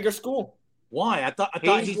to a bigger school. Why? I thought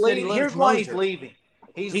He's he said he leaving. loves Here's why he's Moser. leaving.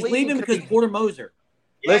 He's leaving because Porter Moser.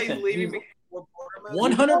 Yeah, Listen, he's leaving he's- before Porter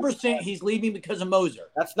Moser. 100% he's leaving because of Moser.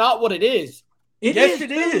 That's not what it is. Yes,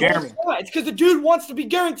 it is. Jeremy. Yeah, it's because the dude wants to be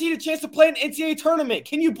guaranteed a chance to play an NCAA tournament.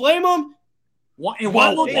 Can you blame him? Why, and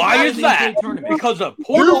Well, will they why have is an that? NCAA tournament? Because of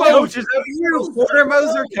Porter Porter Moser. coaches OU. Porter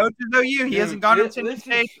Moser coaches OU. He hasn't gone into the This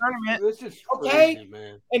NCAA is- tournament. This is Okay. crazy,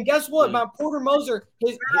 man. And guess what? Yeah. My Porter Moser,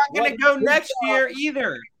 They're not going to go next year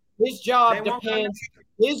either. His job They won't go depends.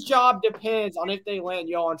 His job depends on if they land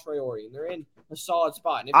Yohan Traore, and they're in a solid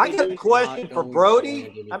spot. And if I they got do, a question for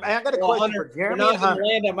Brody. I got a well, question Hunter, for they're Jeremy not and going Hunter. to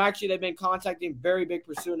land him. Actually, they've been contacting very big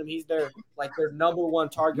pursuing him. He's their number one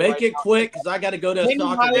target. Make right it now. quick because I got to go to a Maybe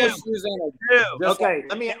soccer Milo game. Susanna. Two. Just Okay,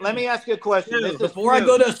 let me ask you a question. This is Before I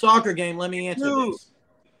go to a soccer game, let me answer Dude. this.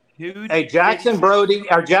 Who Hey, Jackson, Brody,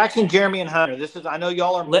 or Jackson, Jeremy, and Hunter. I know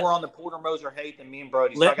y'all are more on the Porter Moser hate than me and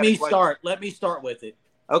Brody. So I Let got a me question. start. Let me start with it.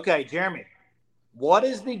 Okay, Jeremy, what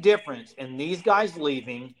is the difference in these guys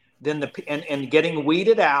leaving and getting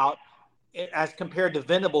weeded out as compared to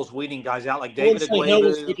Venables weeding guys out like I David wouldn't say Hill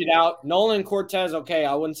was Aguayo? weeded out. Nolan Cortez, okay.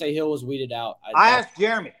 I wouldn't say Hill was weeded out. I asked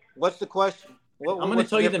Jeremy, what's the question? I'm going to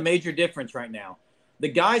tell you the major difference right now. The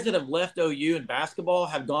guys that have left OU in basketball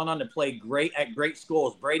have gone on to play at great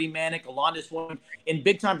schools. Brady Manick, Alonda Swan, in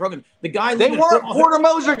big-time programs. The guy They weren't Porter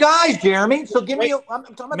Moser guys, Jeremy. So give me. I'm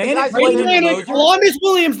talking about the Manick guys. played that in went the in- Moser. Alondas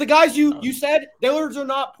Williams, the guys you said, those are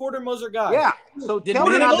not Porter Moser guys. Yeah. So Did tell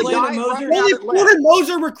me Manick about the play in the guys Moser? right The now only that left. Porter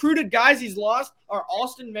Moser recruited guys he's lost are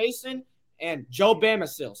Austin Mason and Joe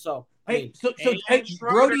Bamasil. So, I mean, Hey,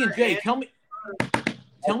 Brody and Jay, Schroeder tell me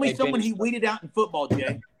Okay, someone Ben. he weeded out in football,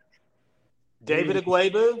 Jay. David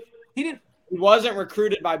Aguayo. He didn't. he wasn't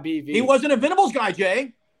recruited by BV. He wasn't a Venables guy,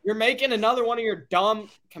 Jay. You're making another one of your dumb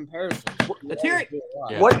comparisons. Let's hear it.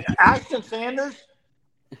 Yeah. What? Ashton Sanders?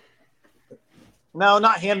 No,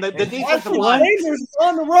 not him. The defensive Austin lineman. Sanders is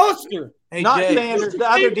on the roster. Hey, Not Jay, Sanders. The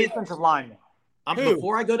other defensive lineman. Who?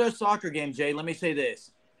 before I go to a soccer game, Jay, let me say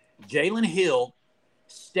this. Jalen Hill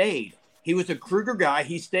stayed. He was a Kruger guy.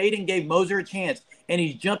 He stayed and gave Moser a chance, and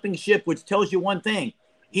he's jumping ship, which tells you one thing.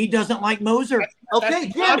 He doesn't like Moser. Okay,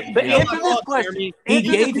 Jeremy, but Yeah. answer this question. He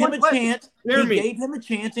Answer gave this him one a question. chance. Jeremy. He gave him a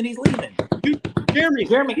chance, and he's leaving. Jeremy,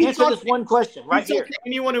 Jeremy, you answer talk- this one question right you here. talk to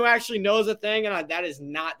anyone who actually knows a thing, and that is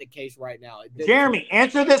not the case right now. Jeremy,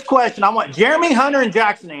 answer this question. I want Jeremy, Hunter, and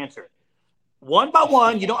Jackson to answer it. One by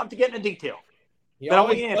one. You don't have to get into detail. He But I always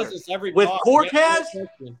want you to does answer. this every With talk. Cortez? Yeah,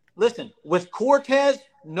 question. Listen, with Cortez,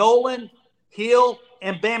 Nolan, Hill,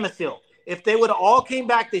 and Bamasil, if they would have all came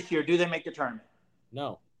back this year, do they make the tournament?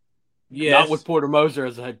 No. Yes. Not with Porter Moser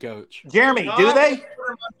as the head coach. Jeremy, do they?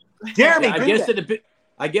 Jeremy, I do guess they?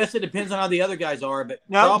 I guess it depends on how the other guys are, but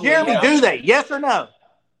No, probably, Jeremy, yeah. do they? Yes or no?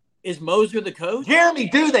 Is Moser the coach? Jeremy,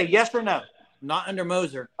 do they? Yes or no? Not under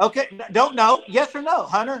Moser. Okay, don't know. Yes or no,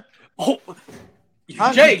 Hunter? Oh,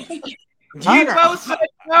 Hunter? Jake, you Hunter. both said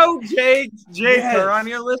no, Jake. Jake, Yes. we're on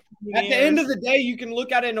your list. At the end of the day, you can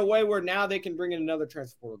look at it in a way where now they can bring in another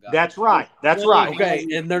transfer portal guy. That's right. That's right. okay,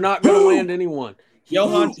 and they're not going to land anyone.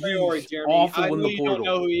 Johan He's Traore, Jeremy. awful I in know the you portal. don't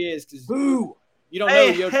know who he is because Boo. you don't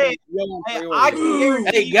Hey, know who hey, Johan Hey, Traore I is. can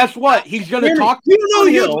guarantee Hey, guess what? He's going to Jeremy, talk you know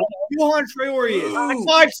to who Hill. Johan Traore is. Ooh.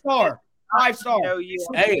 5-star. 5-star. No, you.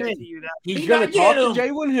 Hey, guarantee you that. He's He going not to talk get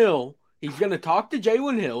to Jalen Hill. He's going to talk to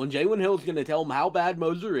Jalen Hill, and Jalen Hill's going to tell him how bad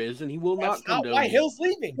Moser is, and he will That's not come not to why him. Hill's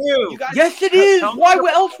leaving. Dude. You guys, Yes, it is. Tell me Why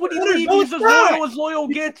what- else would he leave? No, He's it's as loyal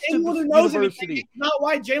gets to anyone who the knows university. anything, it's not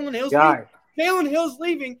why Jalen Hill's Guy. leaving. Jalen Hill's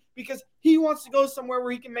leaving because he wants to go somewhere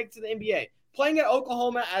where he can make it to the NBA. Playing at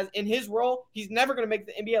Oklahoma as in his role, he's never going to make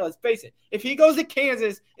the NBA. Let's face it. If he goes to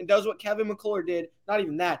Kansas and does what Kevin McCullough did, not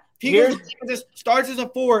even that. If he goes to Kansas, starts as a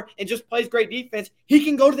 4, and just plays great defense, he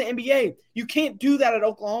can go to the NBA. You can't do that at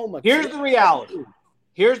Oklahoma. Here's the reality.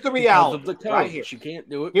 Here's the Because reality. of the coach. Right here. You can't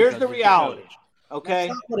do it. Here's because the of reality. coach. Okay. That's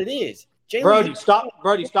not what it is. Jalen Brody, Hill- stop.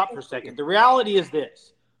 Brody, stop for a second. The reality is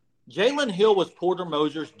this: Jalen Hill was Porter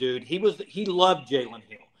Moser's dude. He loved Jalen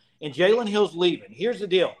Hill, and Jalen Hill's leaving. Here's the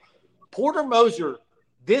deal: Porter Moser.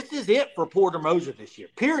 This is it for Porter Moser this year.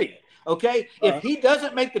 Period. Okay. If he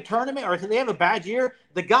doesn't make the tournament, or if they have a bad year,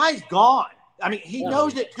 the guy's gone. I mean, he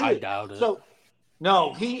knows it too. I doubt it. So,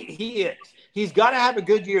 no, he is. He's got to have a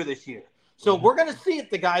good year this year. So we're going to see if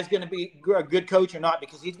the guy's going to be a good coach or not,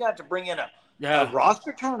 because he's going to have to bring in a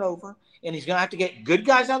roster turnover, and he's going to have to get good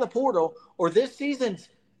guys out of the portal, or this season's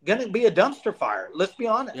going to be a dumpster fire. Let's be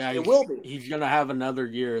honest. Yeah, it will be. He's going to have another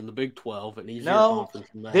year in the Big 12 and easier No, conference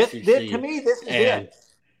in the This, SEC. to me, this is and, it.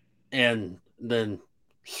 and then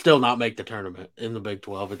still not make the tournament in the Big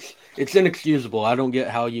 12. It's inexcusable. I don't get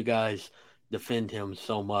how you guys defend him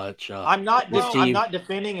so much. I'm not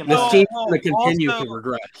defending him. This No, team's no, going to continue also, to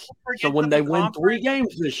regress. Forget So when that they the win 3 conference-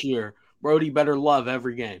 games this year, Brody better love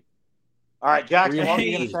every game. All right, Jackson, what are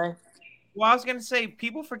you going Hey. to say? Well, I was going to say,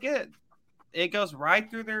 people forget. It goes right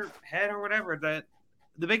through their head or whatever that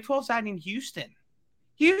the Big 12's adding Houston.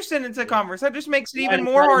 Houston into conference. That just makes it even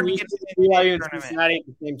more hard to get to the BYU and tournament. Cincinnati at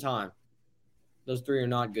the same time. Those 3 are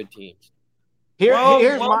not good teams. Here's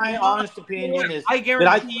Well, my honest opinion is I that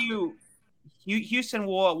guarantee you, Houston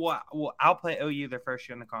will outplay OU their first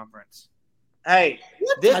year in the conference. hey,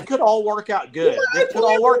 this could all work out good. This could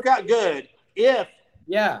all work out good if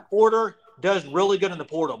Yeah. Porter does really good in the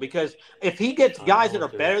portal, because if he gets guys that are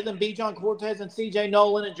better than Bijan Cortez and C.J.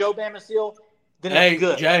 Nolan and Joe Bamisile, then it's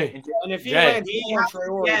good. Jay, And if he Jay. lands more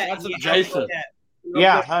priorities, that's a Jason.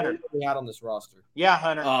 Yeah, Hunter. we had on this roster. Yeah,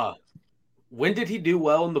 Hunter. When did he do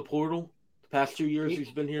well in the portal? The past 2 years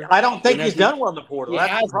he's been here? I don't think he's done well in the portal.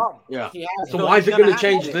 That's the problem. Yeah. He has. So why is it going to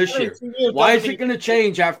change to. this year? Why is it going to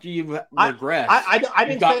change after you've regressed? I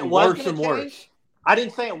didn't say it was worse and going to worse. change. I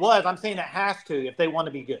didn't say it was. I'm saying it has to if they want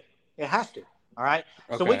to be good. It has to. All right.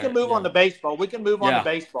 So we can move on to baseball. We can move on to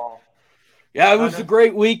baseball. Yeah, it was a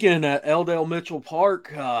great weekend at Eldale Mitchell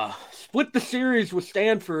Park. Split the series with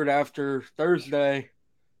Stanford after Thursday.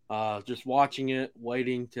 Just watching it,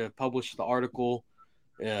 waiting to publish the article.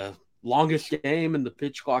 Longest game in the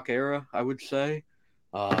pitch clock era, I would say.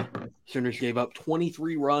 Sooners gave up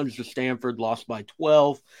 23 runs to Stanford, lost by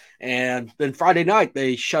 12. And then Friday night,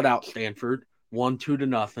 they shut out Stanford, won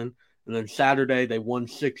 2-0. And then Saturday, they won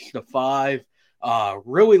 6-5.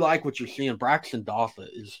 Really like what you're seeing. Braxton Dotha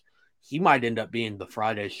he might end up being the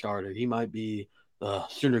Friday starter. He might be the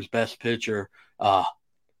Sooners' best pitcher. Another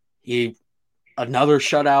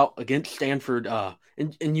shutout against Stanford.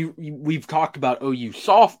 We've talked about OU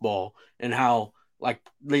softball and how like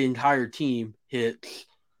the entire team hits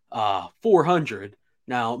 400.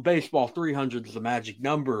 Now baseball 300 is the magic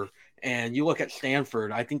number, and you look at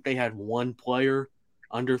Stanford. I think they had one player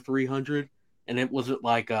under 300, and it wasn't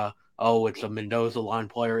like it's a Mendoza line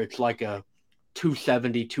player. It's like a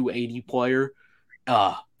 270, 280 player.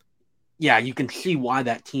 You can see why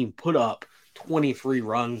that team put up 23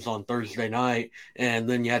 runs on Thursday night, and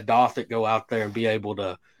then you had Dothert go out there and be able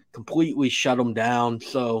to completely shut them down.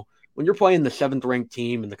 So when you're playing the 7th-ranked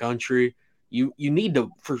team in the country, you need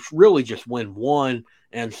to really just win one,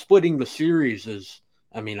 and splitting the series is,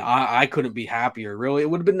 I couldn't be happier, really. It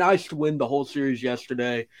would have been nice to win the whole series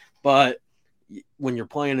yesterday, but when you're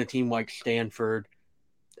playing a team like Stanford,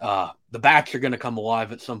 the bats are going to come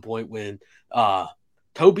alive at some point. When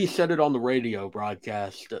Toby said it on the radio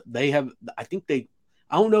broadcast, I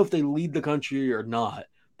don't know if they lead the country or not,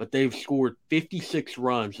 but they've scored 56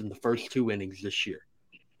 runs in the first 2 innings this year.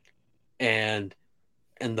 And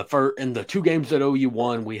in the 2 games that OU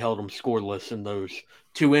won, we held them scoreless in those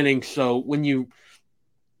 2 innings. So when you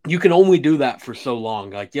can only do that for so long.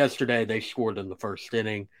 Like yesterday, they scored in the first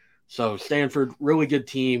inning. So Stanford, really good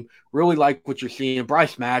team. Really like what you're seeing.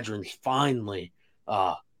 Bryce Madron's finally.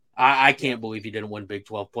 I can't believe he didn't win Big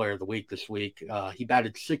 12 Player of the Week this week. He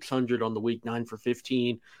batted .600 on the week, 9 for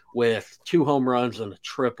 15, with 2 home runs and a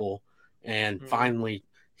triple. And finally,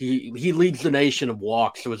 he leads the nation of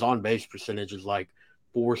walks. So his on-base percentage is like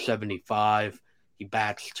 .475. He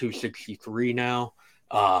bats .263 now.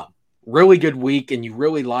 Really good week, and you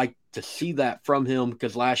really like to see that from him,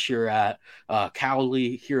 because last year at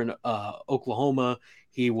Cowley here in Oklahoma,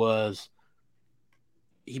 he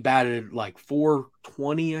batted like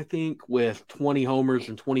 .420, I think, with 20 homers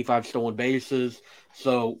and 25 stolen bases.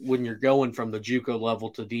 So when you're going from the JUCO level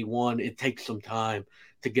to D1, it takes some time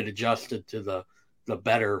to get adjusted to the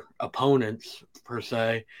better opponents, per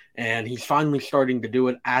se. And he's finally starting to do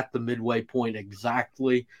it at the midway point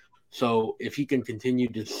exactly. So if he can continue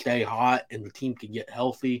to stay hot and the team can get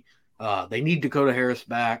healthy, they need Dakota Harris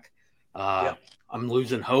back. I'm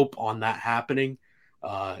losing hope on that happening.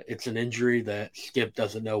 It's an injury that Skip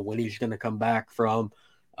doesn't know when he's going to come back from.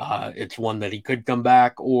 It's one that he could come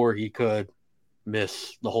back, or he could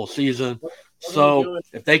miss the whole season. So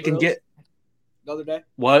if they can get the other day,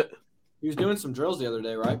 what he was doing some drills the other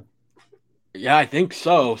day, right? Yeah, I think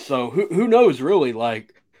so. So who knows, really?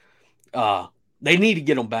 Like, they need to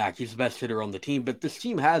get him back. He's the best hitter on the team, but this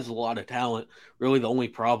team has a lot of talent. Really, the only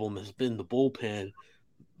problem has been the bullpen.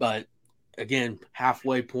 But again,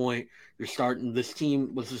 halfway point, you're starting. This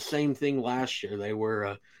team was the same thing last year. They were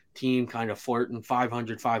a team kind of flirting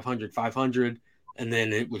 500, 500, 500, and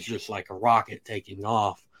then it was just like a rocket taking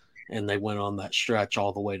off, and they went on that stretch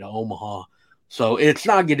all the way to Omaha. So it's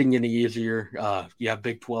not getting any easier. You have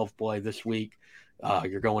Big 12 play this week.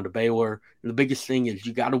 You're going to Baylor. And the biggest thing is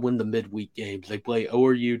you got to win the midweek games. They play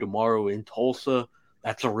ORU tomorrow in Tulsa.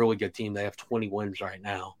 That's a really good team. They have 20 wins right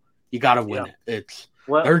now. You got to win it.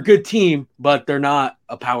 They're a good team, but they're not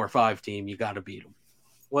a Power 5 team. You got to beat them.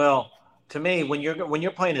 Well, to me, when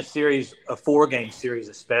you're playing a 4-game series,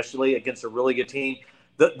 especially against a really good team,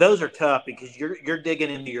 those are tough, because you're digging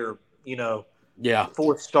into your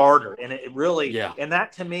fourth starter, and it really and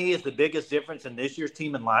that to me is the biggest difference in this year's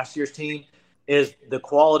team and last year's team is the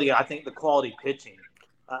quality. I think the quality pitching.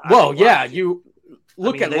 You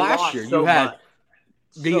look at last year. You had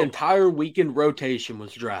the entire weekend rotation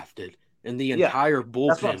was drafted. and the Yeah, entire that's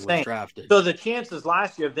what I'm bullpen was saying. drafted. So the chances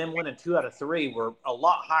last year of them winning 2 out of 3 were a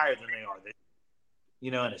lot higher than they are this,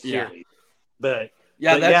 in a Yeah. series. But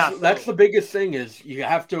That's the biggest thing is you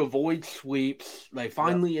have to avoid sweeps. They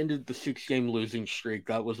finally ended the 6-game losing streak.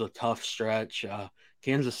 That was a tough stretch.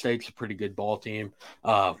 Kansas State's a pretty good ball team.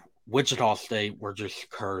 Wichita State were just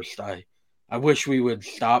cursed. I wish we would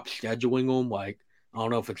stop scheduling them. Like, I don't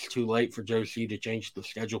know if it's too late for Joe C to change the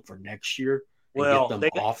schedule for next year and get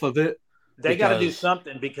them off of it. They got to do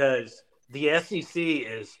something because the SEC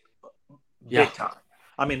is big time.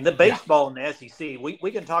 I mean, the baseball in the SEC,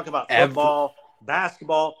 we can talk about football,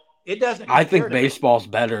 basketball. It doesn't. I think baseball's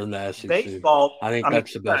better than the SEC. Baseball. I think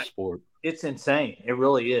that's the best sport. It's insane. It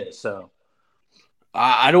really is. So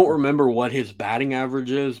I don't remember what his batting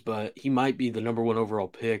average is, but he might be the number 1 overall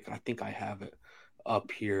pick. I think I have it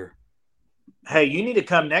up here. Hey, you need to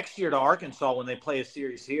come next year to Arkansas when they play a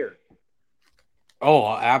series here. Oh,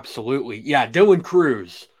 absolutely. Yeah, Dylan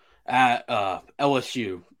Cruz at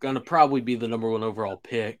LSU. Going to probably be the number 1 overall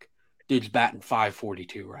pick. Dude's batting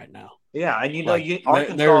 .542 right now. Yeah, and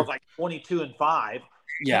Arkansas is like 22-5.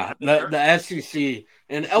 Yeah, the SEC.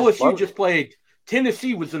 And LSU just played –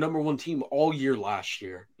 Tennessee was the number 1 team all year last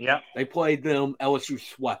year. Yeah. They played them. LSU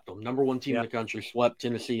swept them. Number 1 team in the country swept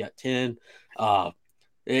Tennessee at 10.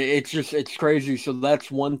 It's crazy. So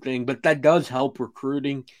that's one thing. But that does help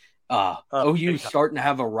recruiting. OU's starting to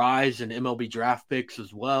have a rise in MLB draft picks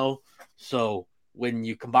as well. So when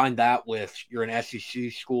you combine that with you're an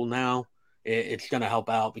SEC school now, it's going to help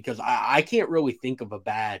out because I can't really think of a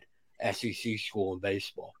bad SEC school in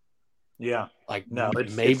baseball. Yeah. Like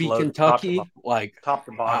maybe it's Kentucky, top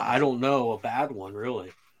to bottom. I don't know a bad one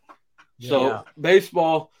really. So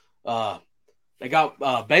baseball, they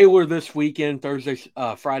got Baylor this weekend, Thursday,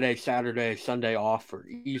 Friday, Saturday, Sunday off for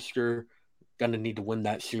Easter. Going to need to win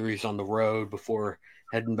that series on the road before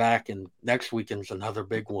heading back. And next weekend's another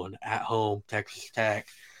big one at home, Texas Tech.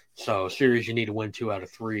 So series you need to win 2 out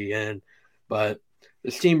of 3 in. But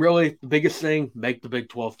this team really, the biggest thing, make the Big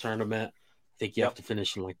 12 tournament. I think you have to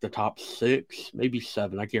finish in like the top 6, maybe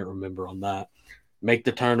 7. I can't remember on that. Make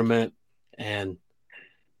the tournament, and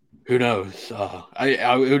who knows?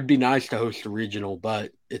 It would be nice to host a regional,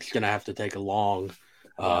 but it's going to have to take a long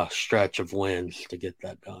stretch of wins to get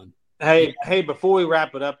that done. Hey, before we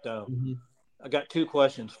wrap it up, though, I got 2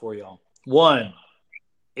 questions for y'all. One,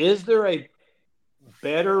 is there a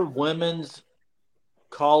better women's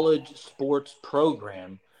college sports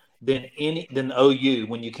program than OU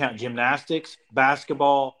when you count gymnastics,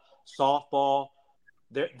 basketball, softball?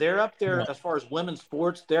 They're up there as far as women's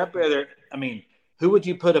sports. They're up there. I mean, who would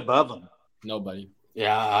you put above them? Nobody.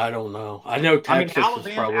 Yeah, I don't know. I know Texas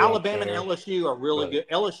is probably Alabama and LSU are really good.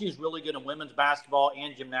 LSU is really good in women's basketball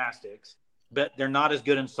and gymnastics, but they're not as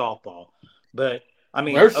good in softball. But I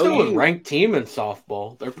mean, they're still a ranked team in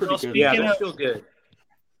softball. They're pretty good. Yeah, they're still good.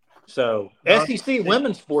 So SEC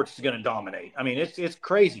women's sports is going to dominate. I mean, it's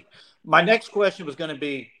crazy. My next question was going to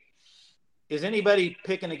be, is anybody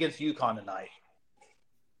picking against UConn tonight?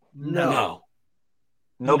 No.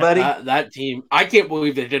 Nobody? That team, I can't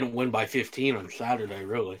believe they didn't win by 15 on Saturday,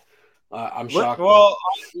 really. I'm shocked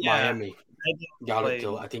Miami got it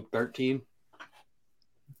to, I think, 13.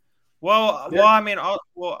 Well, I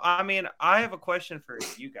mean, I have a question for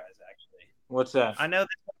you guys, actually. What's that? I know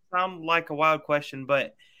this sounds like a wild question,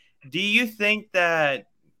 but do you think that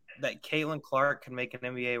Caitlin Clark can make an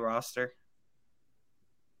NBA roster?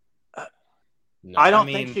 No. I don't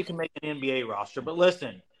think she can make an NBA roster, but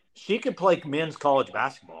listen, she could play men's college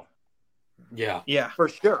basketball. Yeah, for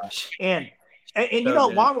sure. And you know,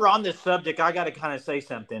 while we're on this subject, I got to kind of say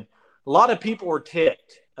something. A lot of people were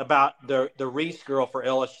ticked about the Reese girl for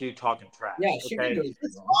LSU talking trash. Yeah, it's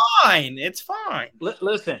fine. It's fine.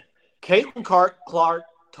 Listen, Caitlin Clark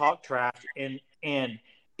talked trash, and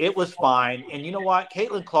it was fine. And you know what?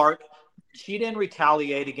 Caitlin Clark, she didn't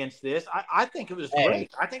retaliate against this. I think it was great.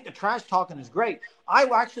 I think the trash talking is great. I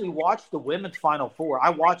actually watched the women's Final Four. I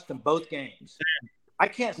watched them both games. I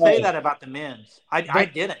can't say that about the men's. I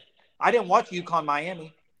didn't. I didn't watch UConn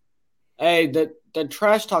Miami. Hey, the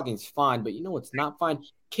trash talking is fine, but you know what's not fine?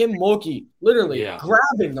 Kim Mulkey literally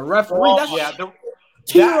grabbing the referee.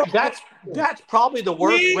 That's probably the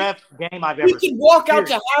worst ref game I've ever seen. We can walk out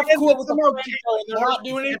to half court with the and they're not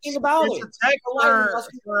doing anything about it. It's a tech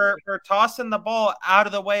for tossing the ball out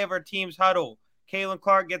of the way of her team's huddle. Caitlin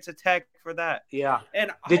Clark gets a tech for that. Yeah.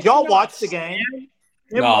 And did y'all watch the game?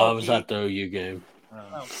 No, I was at the OU game.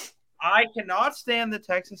 I cannot stand the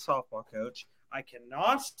Texas softball coach. I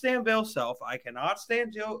cannot stand Bill Self. I cannot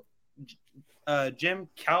stand Jim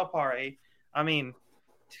Calipari. I mean,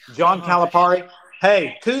 John Calipari.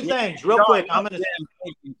 Hey, two things real quick. I'm gonna.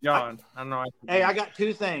 Thank you, John. I know. Hey, I got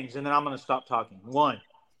two things, and then I'm gonna stop talking. One,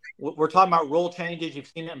 we're talking about rule changes. You've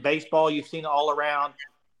seen it in baseball. You've seen it all around.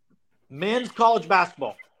 Men's college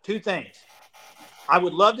basketball. Two things. I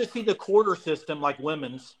would love to see the quarter system like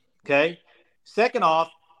women's. Okay. Second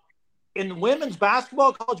off, in women's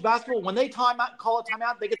basketball, college basketball, when they call a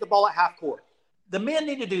timeout, they get the ball at half court. The men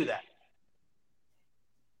need to do that.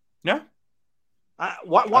 Yeah.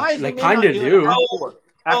 Why is They the men not kinda doing do. it half court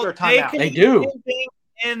after a timeout? They do.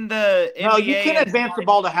 In the NBA, No, you can't advance the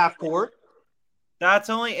ball to half court. That's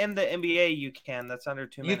only in the NBA. You can. That's under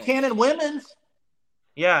 2 You minutes. can in women's.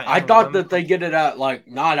 Yeah. I thought that they get it at like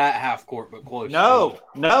not at half court, but close. No,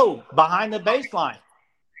 behind the baseline.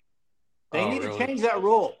 They Oh, need really? to change that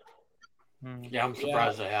rule. Yeah, I'm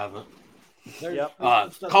surprised they haven't. Yep.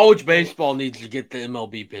 College baseball needs to get the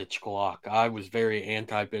MLB pitch clock. I was very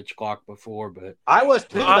anti-pitch clock before, but I was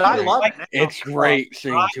too, but I love it. it's great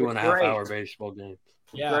seeing It's 2.5 great. hour baseball games.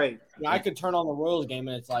 Yeah. Great. I could turn on the Royals game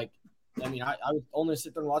and it's like, I mean, I would only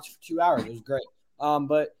sit there and watch it for 2 hours. It was great.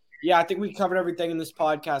 But yeah, I think we covered everything in this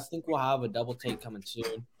podcast. I think we'll have a double take coming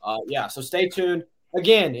soon. Yeah, so stay tuned.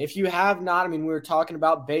 Again, if you have not, I mean, we were talking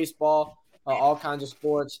about baseball, all kinds of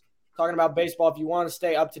sports. Talking about baseball, if you want to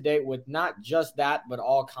stay up to date with not just that, but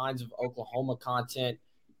all kinds of Oklahoma content,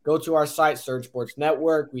 go to our site, Surge Sports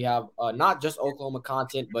Network. We have not just Oklahoma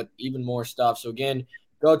content, but even more stuff. So again,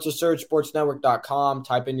 go to surgesportsnetwork.com,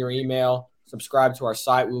 type in your email, subscribe to our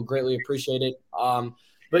site. We will greatly appreciate it.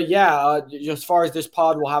 But yeah, as far as this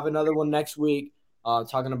pod, we'll have another one next week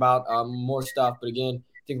talking about more stuff. But again,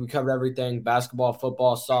 I think we covered everything, basketball,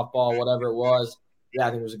 football, softball, whatever it was. Yeah, I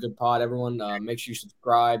think it was a good pod. Everyone, make sure you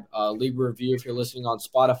subscribe, leave a review if you're listening on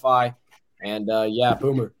Spotify. And yeah,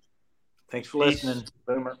 Boomer. Thanks for listening,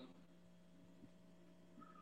 Boomer.